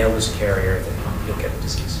a male carrier, then you'll get the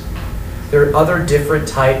disease. There are other different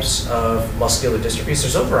types of muscular dystrophies.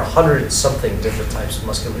 There's over 100-something different types of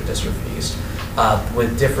muscular dystrophies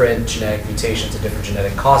with different genetic mutations and different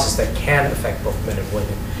genetic causes that can affect both men and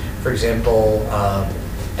women. For example,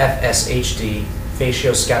 FSHD,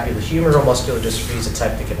 facioscapulohumeral muscular dystrophy, is a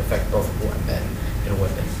type that can affect both men and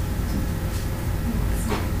women.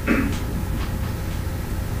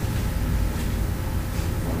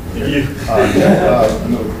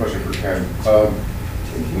 Another question for Ken.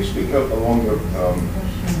 Can you speak up along the,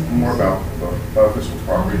 more about the biophysical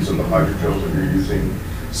properties of the hydrogels that you're using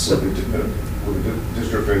with the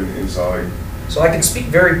dystrophin inside? So I can speak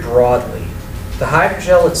very broadly. The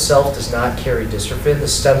hydrogel itself does not carry dystrophin. The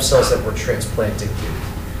stem cells that we're transplanting do.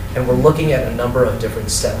 And we're looking at a number of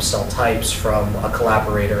different stem cell types from a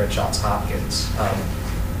collaborator at Johns Hopkins. I'm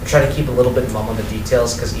trying to keep a little bit mum on the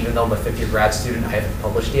details because even though I'm a fifth-year grad student, I haven't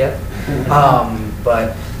published yet.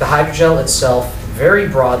 But the hydrogel itself, very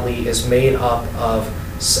broadly, is made up of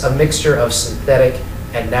a mixture of synthetic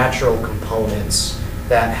and natural components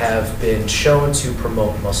that have been shown to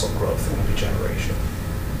promote muscle growth and regeneration.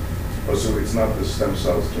 Oh, so it's not the stem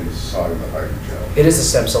cells inside the hydrogel? It is the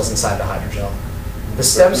stem cells inside the hydrogel. The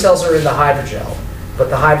stem cells are in the hydrogel, but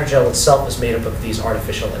the hydrogel itself is made up of these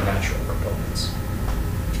artificial and natural components.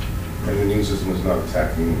 And the immune system is not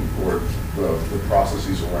attacking, or the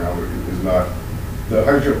processes around it is not, the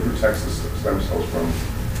hydrogel protects the stem cells from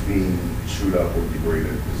being chewed up or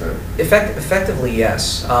degraded, is that? Effectively,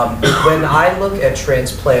 yes. When I look at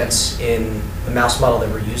transplants in the mouse model that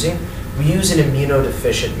we're using, we use an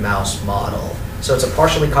immunodeficient mouse model. So it's a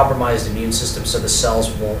partially compromised immune system, so the cells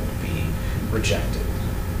won't be rejected.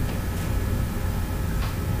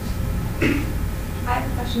 I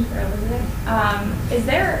have a question for Elizabeth.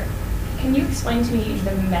 Can you explain to me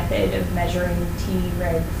the method of measuring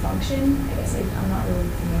Treg function? I guess I'm not really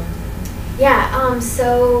familiar. Yeah,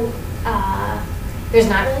 there's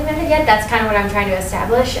not really a method yet. That's kind of what I'm trying to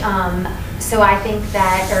establish. So I think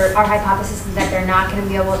that, or our hypothesis is that they're not going to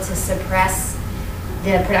be able to suppress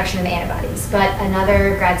the production of antibodies. But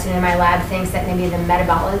another grad student in my lab thinks that maybe the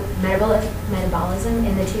metabolism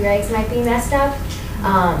in the Tregs might be messed up.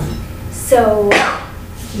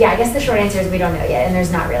 Yeah, I guess the short answer is we don't know yet, and there's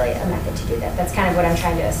not really a method to do that. That's kind of what I'm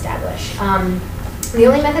trying to establish. The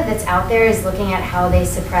only method that's out there is looking at how they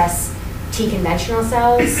suppress T conventional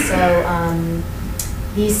cells. So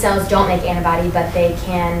these cells don't make antibody, but they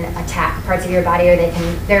can attack parts of your body, or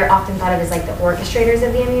they're often thought of as like the orchestrators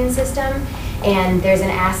of the immune system. And there's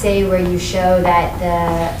an assay where you show that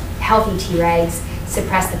the healthy Tregs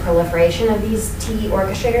suppress the proliferation of these T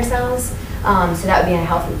orchestrator cells. So that would be in a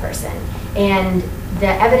healthy person. And the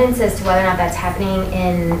evidence as to whether or not that's happening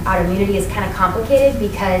in autoimmunity is kind of complicated,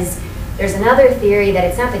 because there's another theory that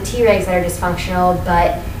it's not the Tregs that are dysfunctional,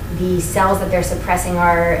 but the cells that they're suppressing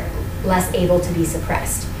are less able to be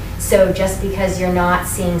suppressed. So just because you're not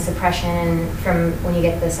seeing suppression from when you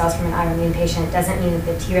get the cells from an autoimmune patient doesn't mean that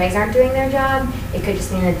the Tregs aren't doing their job. It could just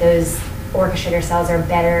mean that those orchestrator cells are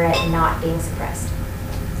better at not being suppressed.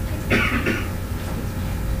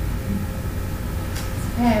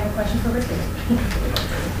 I have a question for Richard.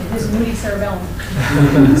 This moody cerebellum.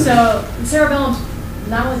 So cerebellum's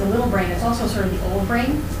not only the little brain, it's also sort of the old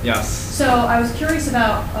brain. Yes. So I was curious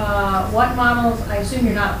about what models. I assume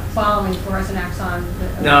you're not following fluorescent axon.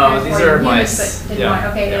 No, these are mice.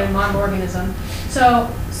 Okay, they're a model organism. So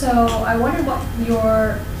I wondered what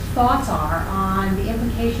your thoughts are on the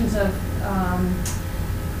implications of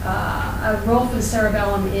a role for the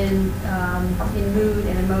cerebellum in mood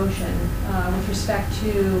and emotion with respect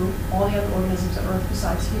to all the other organisms on Earth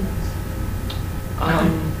besides humans.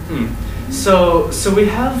 So we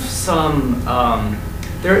have some.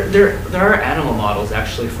 There are animal models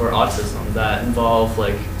actually for autism that involve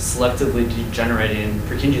like selectively degenerating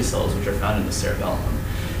Purkinje cells, which are found in the cerebellum,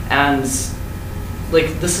 and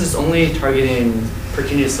like this is only targeting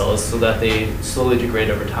Purkinje cells so that they slowly degrade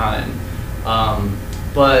over time.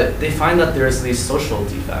 But they find that there's these social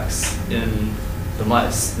defects in the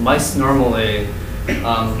mice. Mice normally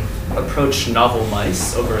approach novel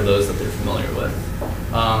mice over those that they're familiar with,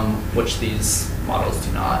 which these models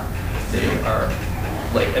do not. They are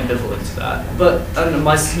like ambivalent to that. But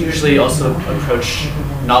mice usually also approach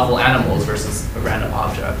novel animals versus a random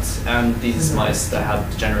object, and these mice that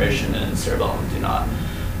have degeneration in cerebellum do not.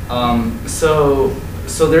 So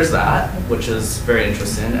there's that, which is very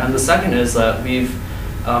interesting. And the second is that we've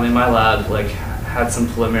in my lab, like, had some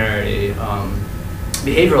preliminary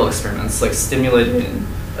behavioral experiments, like stimulating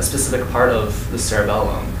a specific part of the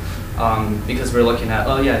cerebellum because we're looking at,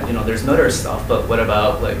 oh yeah, there's motor stuff, but what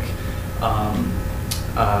about like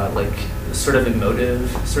sort of emotive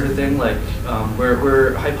sort of thing? Like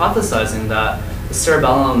we're hypothesizing that the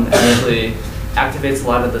cerebellum actually activates a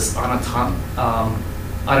lot of this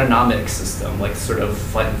autonomic system, like sort of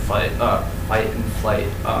fight and flight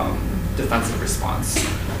defensive response.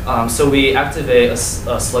 So we activate a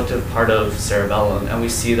selective part of cerebellum, and we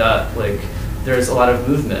see that like there's a lot of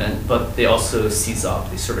movement, but they also seize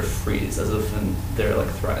up. They sort of freeze as if they're like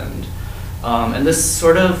threatened. And this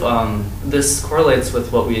sort of this correlates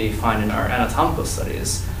with what we find in our anatomical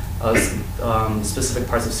studies. Specific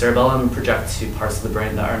parts of cerebellum project to parts of the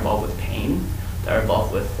brain that are involved with pain, that are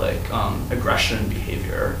involved with like aggression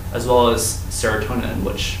behavior, as well as serotonin,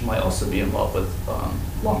 which might also be involved with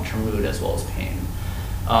long-term mood as well as pain.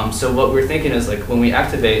 So what we're thinking is like when we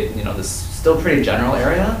activate, this still pretty general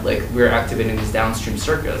area, like we're activating these downstream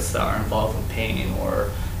circuits that are involved with pain or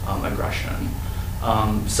aggression.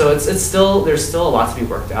 So there's still a lot to be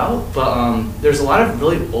worked out, but there's a lot of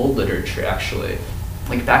really old literature actually,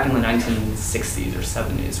 like back in the 1960s or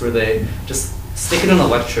 70s, where they just stick an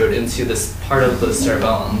electrode into this part of the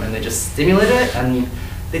cerebellum and they just stimulate it, and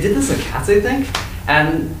they did this in cats, I think,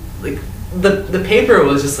 and like the paper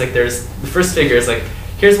was just like, the first figure is like,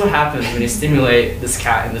 here's what happens when you stimulate this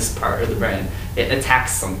cat in this part of the brain. It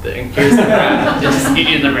attacks something. Here's the rat. It's just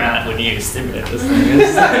eating the rat when you stimulate this thing.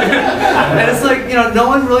 And it's like, no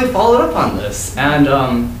one really followed up on this. And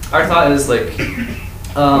our thought is like,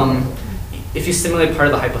 if you stimulate part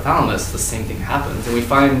of the hypothalamus, the same thing happens. And we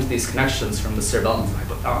find these connections from the cerebellum to the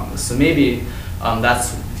hypothalamus. So maybe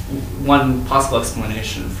that's one possible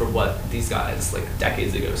explanation for what these guys like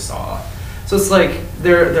decades ago saw. So it's like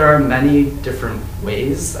there are many different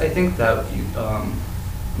ways, I think, that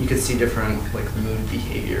you could see different like mood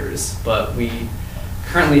behaviors, but we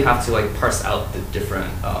currently have to like parse out the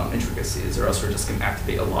different intricacies, or else we're just going to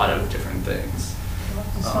activate a lot of different things.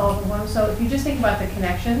 Just follow up on one. So if you just think about the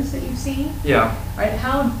connections that you've seen, yeah, right?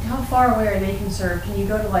 How far away are they conserved? Can you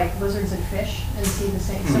go to like lizards and fish and see the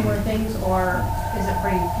same similar things, or is it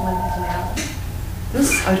pretty limited to mammals?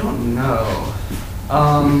 This I don't know.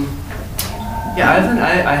 Yeah,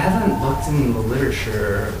 I haven't looked in the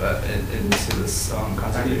literature into this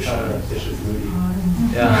conservation.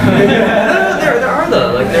 Yeah, there are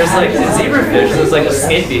though. Like there's like zebrafish. There's like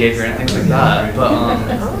escape behavior and things like that.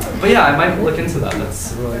 But yeah, I might look into that.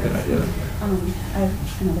 That's a really good idea. I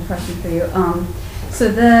have another question for you. So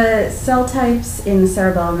the cell types in the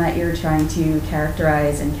cerebellum that you're trying to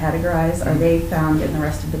characterize and categorize, are they found in the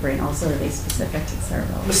rest of the brain also, or are they specific to the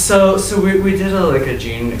cerebellum? So we did a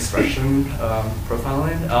gene expression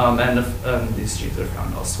profiling, and these genes are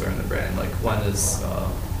found elsewhere in the brain. Like one is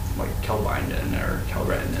like calbindin or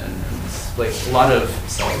calretin, and like a lot of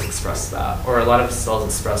cells express that, or a lot of cells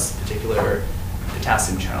express particular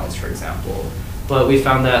potassium channels, for example. But we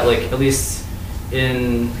found that like at least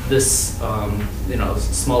in this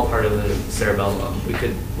small part of the cerebellum, we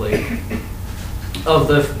could like of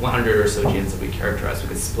the 100 or so genes that we characterized, we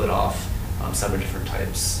could split off 7 different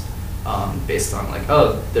types based on like,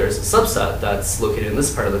 oh, there's a subset that's located in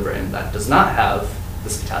this part of the brain that does not have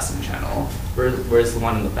this potassium channel, whereas the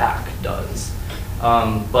one in the back does.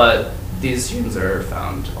 But these genes are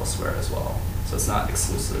found elsewhere as well, so it's not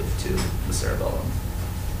exclusive to the cerebellum.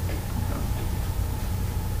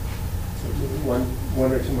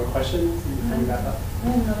 One or two more questions before we wrap up? I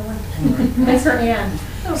have another one. Thanks for Anne.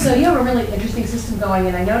 So you have a really interesting system going,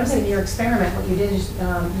 and I noticed in your experiment what you did is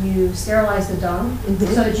you sterilized the dung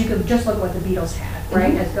so that you could just look what the beetles had,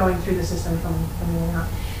 right, as going through the system from the in and out.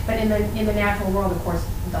 But in the natural world, of course,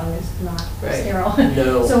 dung is not sterile.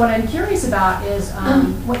 No. So what I'm curious about is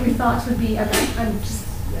what your thoughts would be.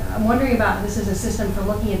 I'm wondering about this as a system for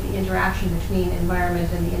looking at the interaction between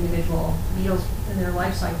environment and the individual beetles in their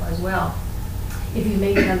life cycle as well. If you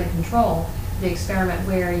made it under control, the experiment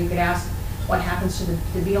where you could ask what happens to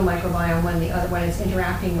the beetle microbiome when it's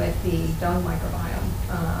interacting with the dung microbiome,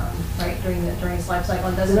 right, during its life cycle,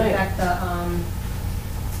 and does it affect the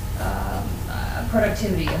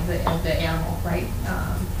productivity of the animal, right,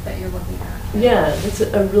 that you're looking at? Yeah, that's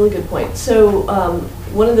a really good point. So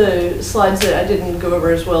one of the slides that I didn't go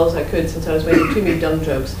over as well as I could since I was making too many dumb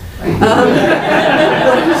jokes. It's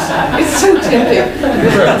so tempting.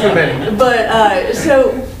 Too many. But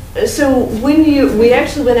so when we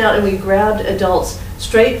actually went out and we grabbed adults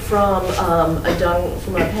straight from a dung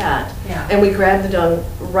from a pat, and we grabbed the dung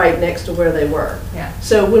right next to where they were. Yeah.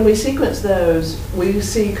 So when we sequence those, we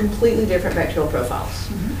see completely different bacterial profiles.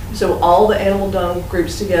 So all the animal dung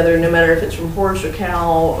groups together, no matter if it's from horse or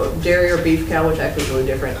cow, or dairy or beef cow, which actually is really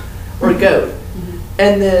different, or goat.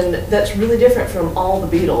 And then that's really different from all the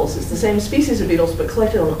beetles. It's the same species of beetles, but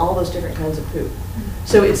collected on all those different kinds of poop.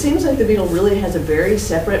 So it seems like the beetle really has a very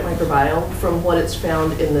separate microbiome from what it's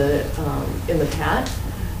found in the cat.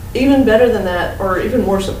 Even better than that, or even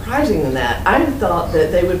more surprising than that, I thought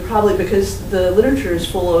that they would probably, because the literature is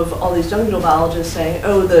full of all these dung beetle biologists saying,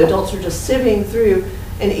 oh, the adults are just sieving through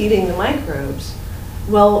and eating the microbes.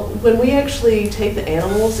 Well, when we actually take the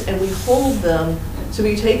animals and we hold them, so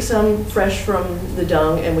we take some fresh from the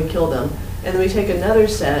dung and we kill them, and then we take another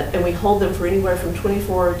set and we hold them for anywhere from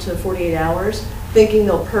 24 to 48 hours, thinking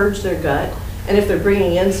they'll purge their gut, and if they're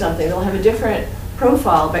bringing in something, they'll have a different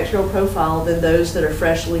profile, bacterial profile, than those that are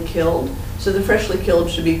freshly killed. So the freshly killed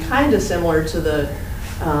should be kind of similar to the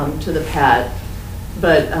pad,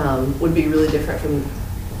 but would be really different from,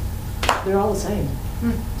 they're all the same.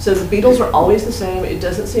 So the beetles are always the same. It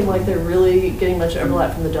doesn't seem like they're really getting much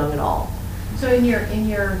overlap from the dung at all. So in your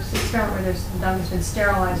experiment where the dung has been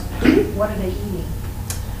sterilized, what are they eating?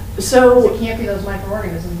 So it can't be those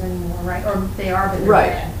microorganisms anymore, right? Or they are, but they're right.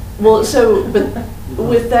 bad. Well, so but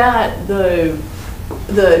with that, the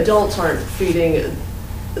adults aren't feeding.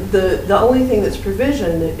 The only thing that's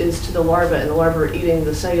provisioned is to the larvae, and the larvae are eating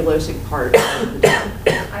the cellulosic part of the dung.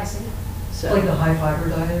 I see. So like a high fiber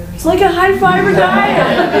diet? It's like a high fiber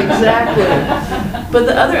diet, exactly. But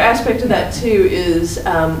the other aspect of that too is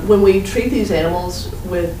when we treat these animals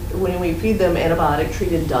when we feed them antibiotic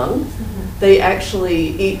treated dung, they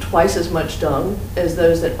actually eat twice as much dung as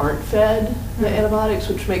those that aren't fed the antibiotics,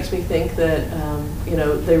 which makes me think that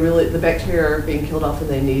the bacteria are being killed off and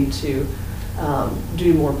they need to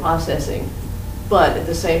do more processing. But at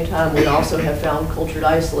the same time, we also have found cultured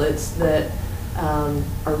isolates that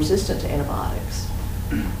are resistant to antibiotics.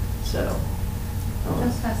 So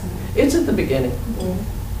That's fascinating. it's at the beginning.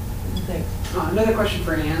 Thanks. Another question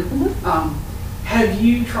for Anne. Have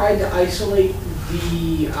you tried to isolate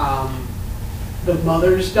the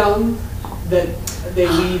mother's dung that they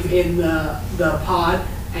leave in the pod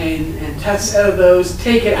and test out of those,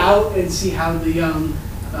 take it out and see how the young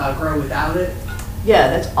grow without it? Yeah,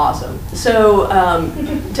 that's awesome. So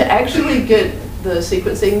to actually get the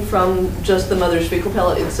sequencing from just the mother's fecal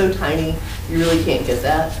pellet, it's so tiny, you really can't get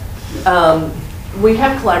that. We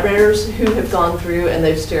have collaborators who have gone through and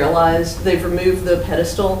they've sterilized, they've removed the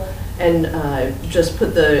pedestal and just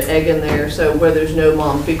put the egg in there, so where there's no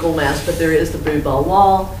mom fecal mass, but there is the brood ball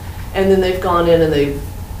wall. And then they've gone in and they've,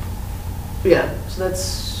 so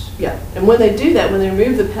that's, And when they do that, when they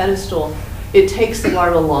remove the pedestal, it takes the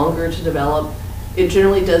larva longer to develop. It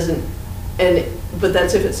generally doesn't, but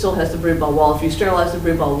that's if it still has the brood ball wall. If you sterilize the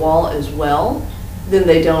brood ball wall as well, then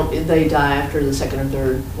they die after the second or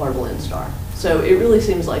third larval instar. So it really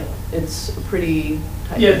seems like it's a pretty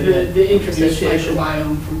tight. Yeah, the introduced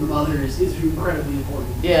microbiome from the mother is incredibly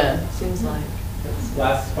important. Yeah, seems like.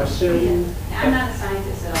 Last question. I'm not a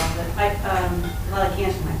scientist at all, but I a lot of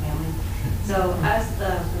cancer in my family. So as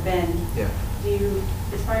for Ben, do you,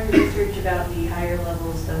 as part of your research about the higher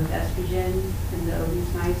levels of estrogen in the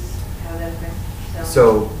obese mice, how that affects cells?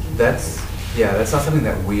 So that's not something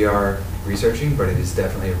that we are researching, but it is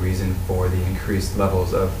definitely a reason for the increased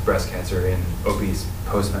levels of breast cancer in obese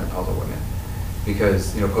postmenopausal women.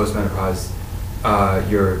 Because postmenopause,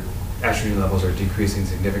 your estrogen levels are decreasing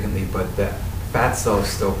significantly, but the fat cells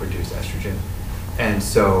still produce estrogen. And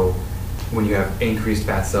so when you have increased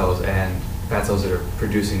fat cells and fat cells that are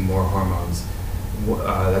producing more hormones,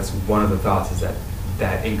 that's one of the thoughts, is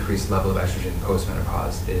that increased level of estrogen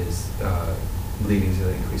post-menopause is leading to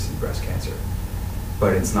the increase in breast cancer.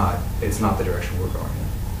 But it's not the direction we're going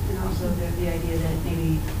in. And also there's the idea that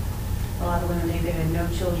maybe a lot of women, maybe they had no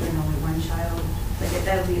children, only one child. Like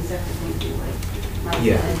that would be a separate thing too, like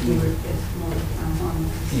as you were more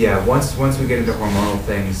hormones. Yeah, once we get into hormonal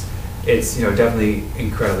things, it's definitely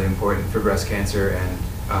incredibly important for breast cancer, and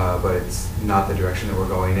but it's not the direction that we're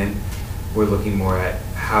going in. We're looking more at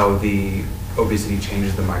how the obesity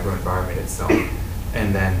changes the microenvironment itself,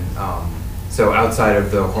 and then so outside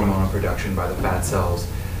of the hormonal production by the fat cells,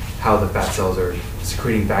 how the fat cells are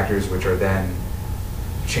secreting factors which are then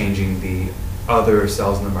changing the other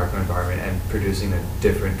cells in the microenvironment and producing a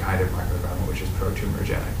different kind of microenvironment, which is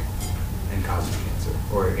pro-tumorigenic and causes cancer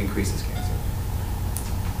or increases cancer.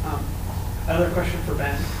 Another question for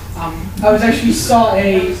Ben. I was actually saw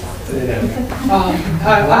a.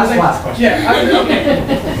 Last question. Yeah. Okay.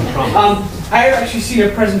 I have actually seen a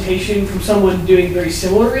presentation from someone doing very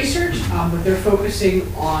similar research, but they're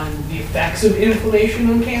focusing on the effects of inflammation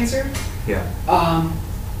on cancer. Yeah.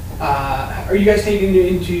 Are you guys taking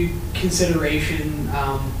into consideration,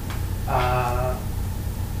 that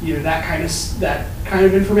kind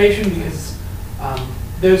of information, because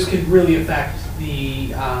those could really affect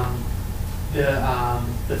the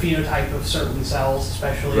phenotype of certain cells,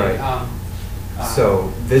 especially. Right.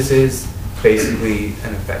 So this is basically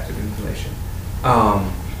an effect of inflammation.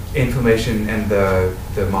 Inflammation and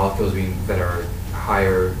the molecules that are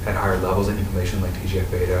at higher levels in inflammation, like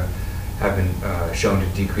TGF-beta, have been shown to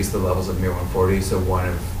decrease the levels of miR-140. So one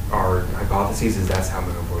of our hypotheses is that's how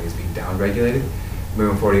miR-140 is being downregulated.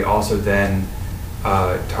 miR-140 also then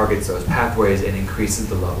targets those pathways and increases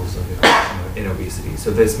the levels of inflammation in obesity.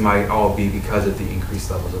 So this might all be because of the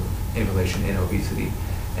increased levels of inflammation in obesity,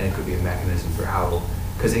 and it could be a mechanism for how,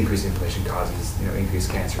 because increased inflammation causes increased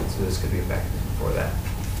cancer, so this could be a mechanism for that.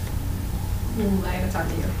 I gotta talk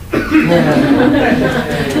to you.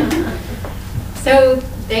 So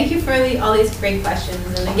thank you for all these great questions,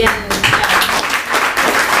 and again.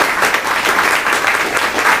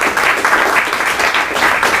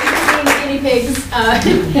 Pigs.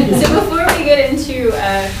 So before we get into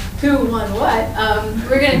who won what,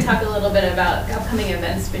 we're going to talk a little bit about upcoming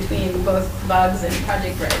events between both BUGSS and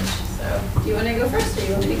Project Bridge. So do you want to go first, or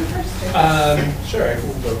you want me to go first? Sure, I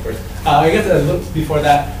can go first. I guess before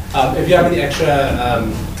that, if you have any extra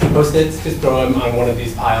Post-its, just throw them on one of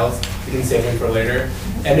these piles. You can save them for later.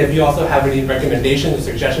 And if you also have any recommendations or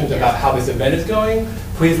suggestions about how this event is going,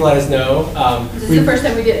 please let us know. This is the first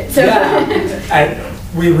time we did it. So. Yeah.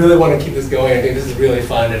 We really want to keep this going. I think this is really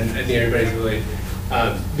fun, and I think everybody's really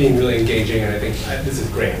being really engaging, and I think this is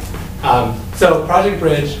great. So Project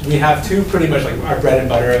Bridge, we have two pretty much like our bread and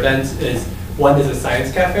butter events. One is a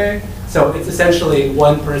science cafe. So it's essentially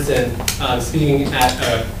one person speaking at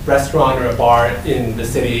a restaurant or a bar in the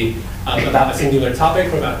city about a singular topic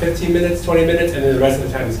for about 15 minutes, 20 minutes, and then the rest of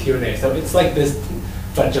the time is Q&A. So it's like this,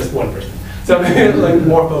 but just one person. So like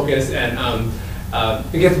more focused, and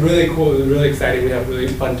it gets really cool, really exciting. We have really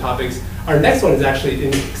fun topics. Our next one is actually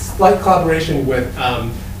in slight collaboration with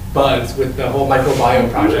BUGSS, with the whole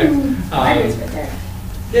microbiome project.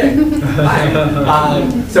 Yeah.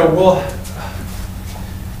 Hi. So we'll.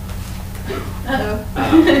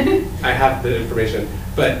 I have the information,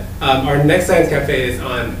 but our next science cafe is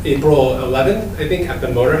on April 11th, I think, at the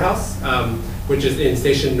Motor House, which is in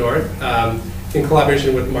Station North, in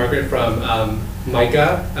collaboration with Margaret from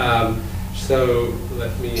MICA. So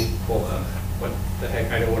let me pull up. What the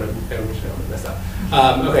heck? I don't want to mess up.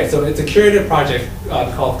 Okay, so it's a curated project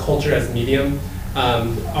called Culture as Medium.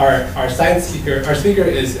 Our speaker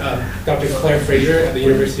is Dr. Claire Fraser at the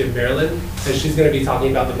University of Maryland, and she's going to be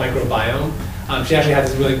talking about the microbiome. She actually has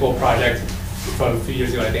this really cool project from a few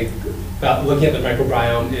years ago, I think, about looking at the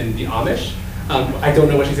microbiome in the Amish. I don't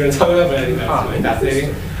know what she's going to talk about, but I think that's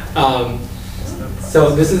really fascinating.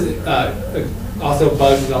 So this is also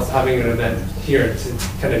BUGSS is also having an event here to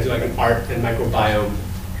kind of do like an art and microbiome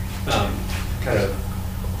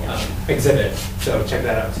exhibit. So check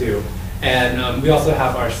that out too. And we also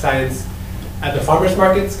have our science at the farmers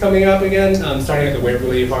markets coming up again, starting at the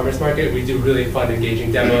Waverly Farmers Market. We do really fun,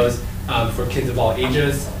 engaging demos for kids of all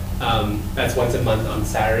ages. That's once a month on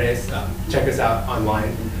Saturdays. Check us out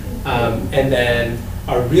online. And then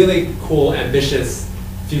our really cool, ambitious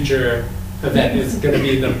future event is going to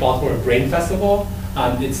be the Baltimore Brain Festival.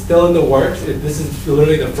 It's still in the works. This is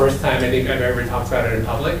literally the first time I think I've ever talked about it in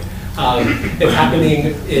public. It's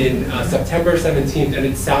happening in September 17th, and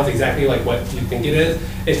it sounds exactly like what you think it is.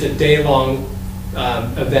 It's a day-long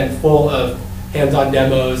event full of hands-on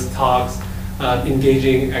demos, talks,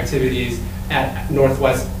 engaging activities at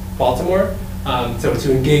Northwest Baltimore. So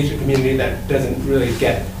to engage a community that doesn't really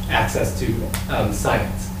get access to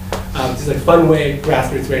science. It's a fun way,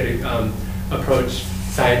 grassroots way to approach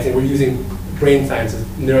science, and we're using brain science,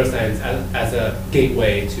 neuroscience, as a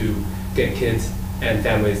gateway to get kids and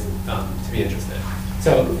families to be interested.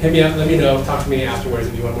 So hit me up, let me know, talk to me afterwards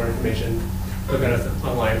if you want more information. Look at us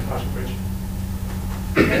online at Project Bridge.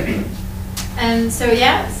 And so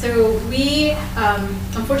so we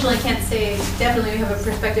unfortunately can't say definitely we have a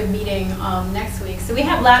prospective meeting next week. So we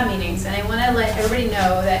have lab meetings, and I want to let everybody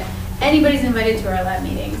know that anybody's invited to our lab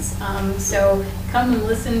meetings. So come and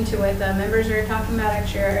listen to what the members are talking about.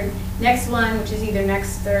 Actually, our next one, which is either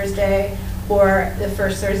next Thursday or the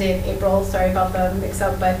first Thursday of April. Sorry about the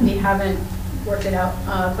mix-up, but we haven't worked it out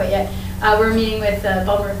quite yet. We're meeting with the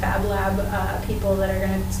Baltimore Fab Lab people that are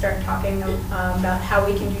going to start talking about how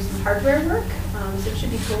we can do some hardware work. So it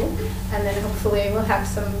should be cool. And then hopefully we'll have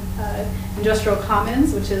some Industrial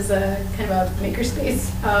Commons, which is a kind of a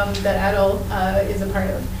makerspace that Adel is a part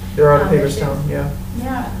of. They're out of Hagerstown, yeah.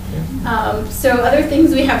 Yeah. So other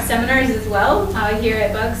things, we have seminars as well here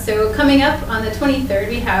at BUGSS. So coming up on the 23rd,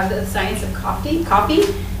 we have the science of coffee,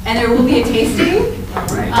 and there will be a tasting.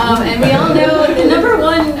 And we all know the number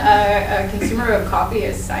one consumer of coffee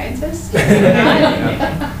is scientists.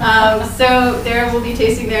 So there will be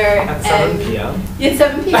tasting there. At 7 p.m. It's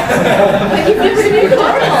 7 p.m. Like you've never been to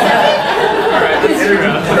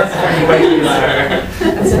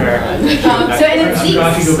That's fair. So and it's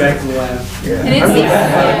Coffee, go back to the lab.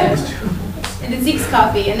 And it's Zeke's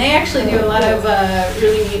Coffee, and they actually do a lot of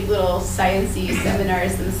really neat little sciencey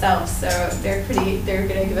seminars themselves. So they're going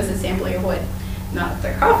to give us a sampling of what, not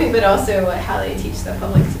their coffee, but also how they teach the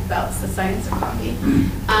public about the science of coffee.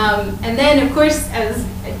 And then, of course, as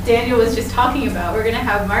Daniel was just talking about, we're going to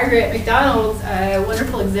have Margaret McDonald's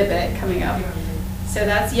wonderful exhibit coming up. So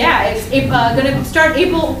that's, it's going to start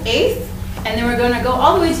April 8th. And then we're going to go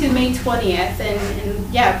all the way to May 20th. And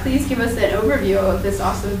yeah, please give us an overview of this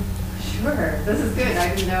awesome. Sure, this is good. I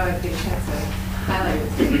didn't know I'd get a chance to highlight it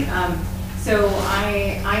today. So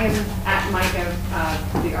I am at MICA,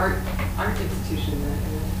 the art institution,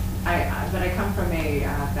 but I come from a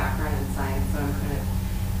background in science, so I'm kind of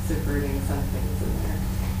subverting some things in there.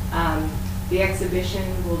 The exhibition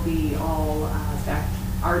will be all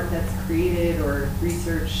art that's created or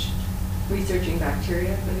researching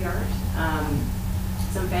bacteria for the art.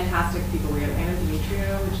 Some fantastic people. We have Anna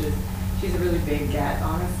Demetrio, she's a really big get,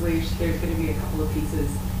 honestly. There's going to be a couple of pieces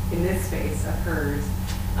in this space of hers.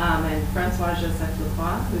 And Francois Joseph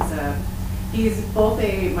Lacroix, he's both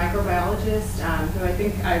a microbiologist, who I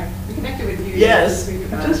think I've connected with you. Yes,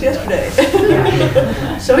 just yesterday.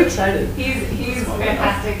 Yeah. So excited. He's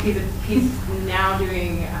fantastic. He's now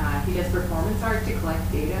doing, he does performance art to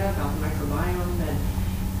collect data about the microbiome and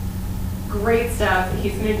great stuff.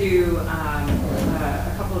 He's going to do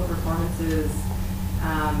a couple of performances,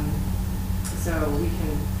 so we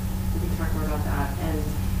can talk more about that. And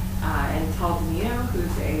Tal Danino,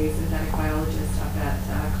 who's a synthetic biologist up at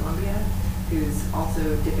Columbia, who's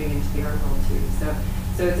also dipping into the art world too. So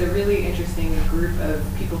it's a really interesting group of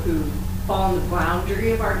people who fall on the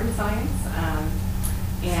boundary of art and science,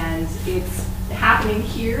 and it's happening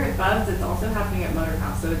here at BUGSS. It's also happening at Motor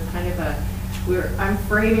House. So it's kind of I'm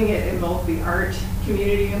framing it in both the art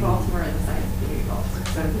community of Baltimore and the science community of Baltimore.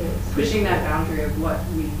 So I'm pushing that boundary of what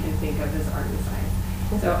we can think of as art and science.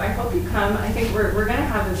 So I hope you come. I think we're going to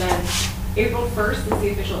have events. April 1st is the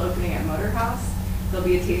official opening at Motor House. There'll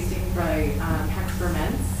be a tasting by Hex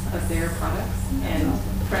Ferments of their products. And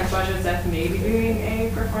Francois Joseph may be doing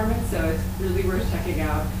a performance, so it's really worth checking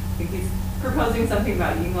out. I think he's proposing something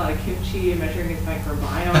about eating a lot of kimchi and measuring his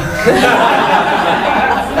microbiome.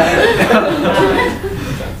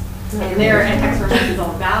 And Hex Ferments is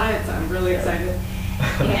all about it, so I'm really excited.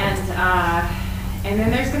 And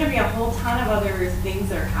then there's going to be a whole ton of other things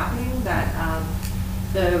that are happening that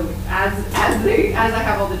as I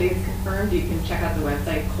have all the dates confirmed, you can check out the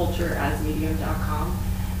website cultureasmedium.com.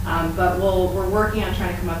 But we're working on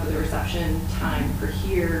trying to come up with a reception time for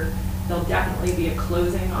here. There'll definitely be a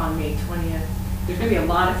closing on May 20th. There's going to be a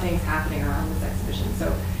lot of things happening around this exhibition.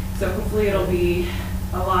 So hopefully it'll be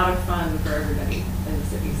a lot of fun for everybody in the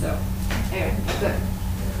city. So anyway, that's it.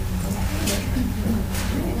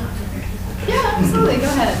 Yeah, absolutely. Go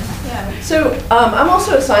ahead. Yeah. So I'm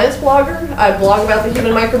also a science blogger. I blog about the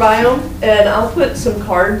human microbiome, and I'll put some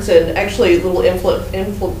cards and actually little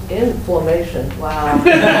inflammation. Wow.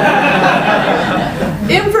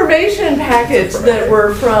 Information packets that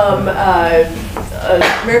were from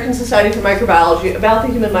American Society for Microbiology about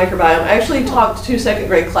the human microbiome. I actually taught 2 second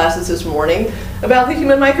grade classes this morning about the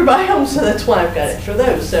human microbiome, so that's why I've got extra of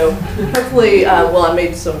those. So hopefully, I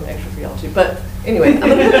made some extra for y'all too. But anyway, I'm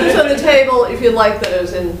going to put those on the table if you'd like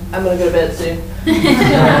those, and I'm going to go to bed soon.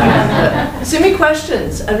 Send me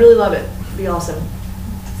questions. I really love it. It'd be awesome.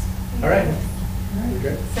 All right.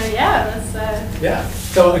 Good. So yeah, let's. Yeah.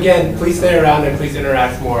 So again, please stay around and please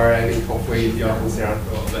interact more. I think hopefully y'all can stay around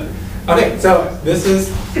for a little bit. Okay, so this is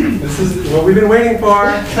what we've been waiting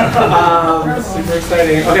for. Super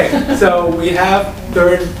exciting. Okay, so we have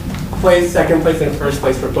 3rd place, 2nd place, and 1st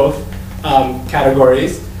place for both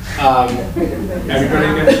categories. Everybody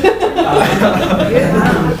good?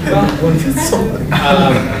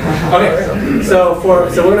 Okay, so we're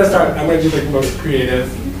gonna start. I'm gonna do the most creative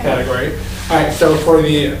category. All right, so for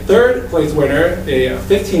the 3rd place winner, a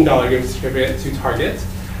 $15 gift certificate to Target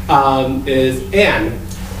is Anne.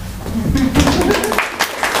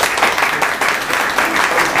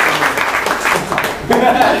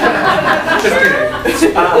 Just kidding.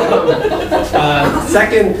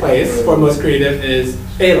 2nd place for most creative is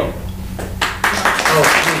Alo.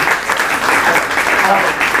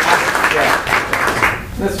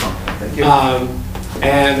 That's fine. Thank you.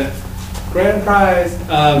 And grand prize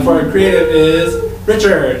for our creative is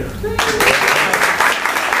Richard.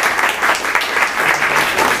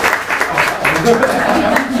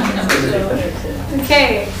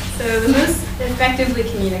 Okay, so the most effectively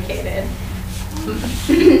communicated.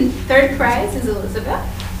 Third prize is Elizabeth.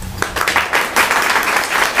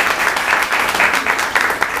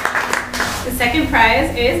 The second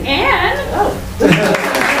prize is Anne.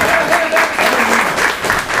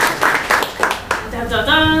 Dun, dun,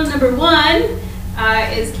 dun. Number 1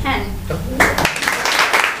 is Ken.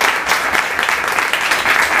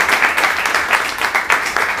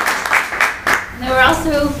 And then we're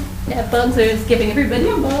also Bugs is giving everybody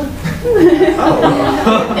a bug.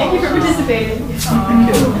 Thank you for participating.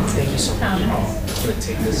 Thank you so much. I'm going to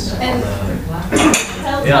take this. And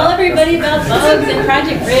tell everybody about Bugs and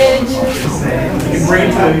Project Bridge.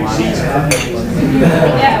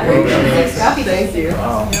 Yeah, we're going to copy. Thank you.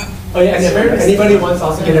 Oh yeah, and if anybody wants to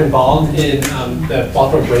also get involved in the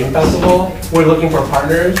Baltimore Brain Festival, we're looking for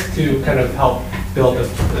partners to kind of help build this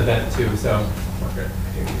event too. So.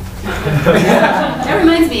 That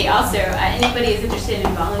reminds me also, anybody is interested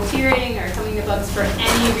in volunteering or coming to Bugs for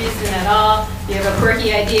any reason at all, if you have a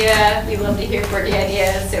quirky idea, we love to hear quirky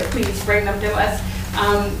ideas, so please bring them to us.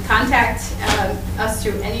 Contact us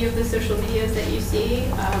through any of the social medias that you see.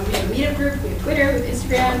 We have a meetup group, we have Twitter, we have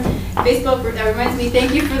Instagram, Facebook. That reminds me,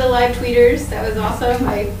 thank you for the live tweeters. That was awesome.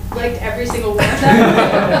 I liked every single one of them.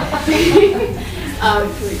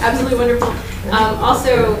 Absolutely wonderful.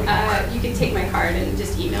 Also, you can take my card and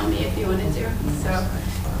just email me if you wanted to. So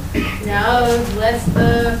now let's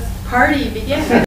the party begin.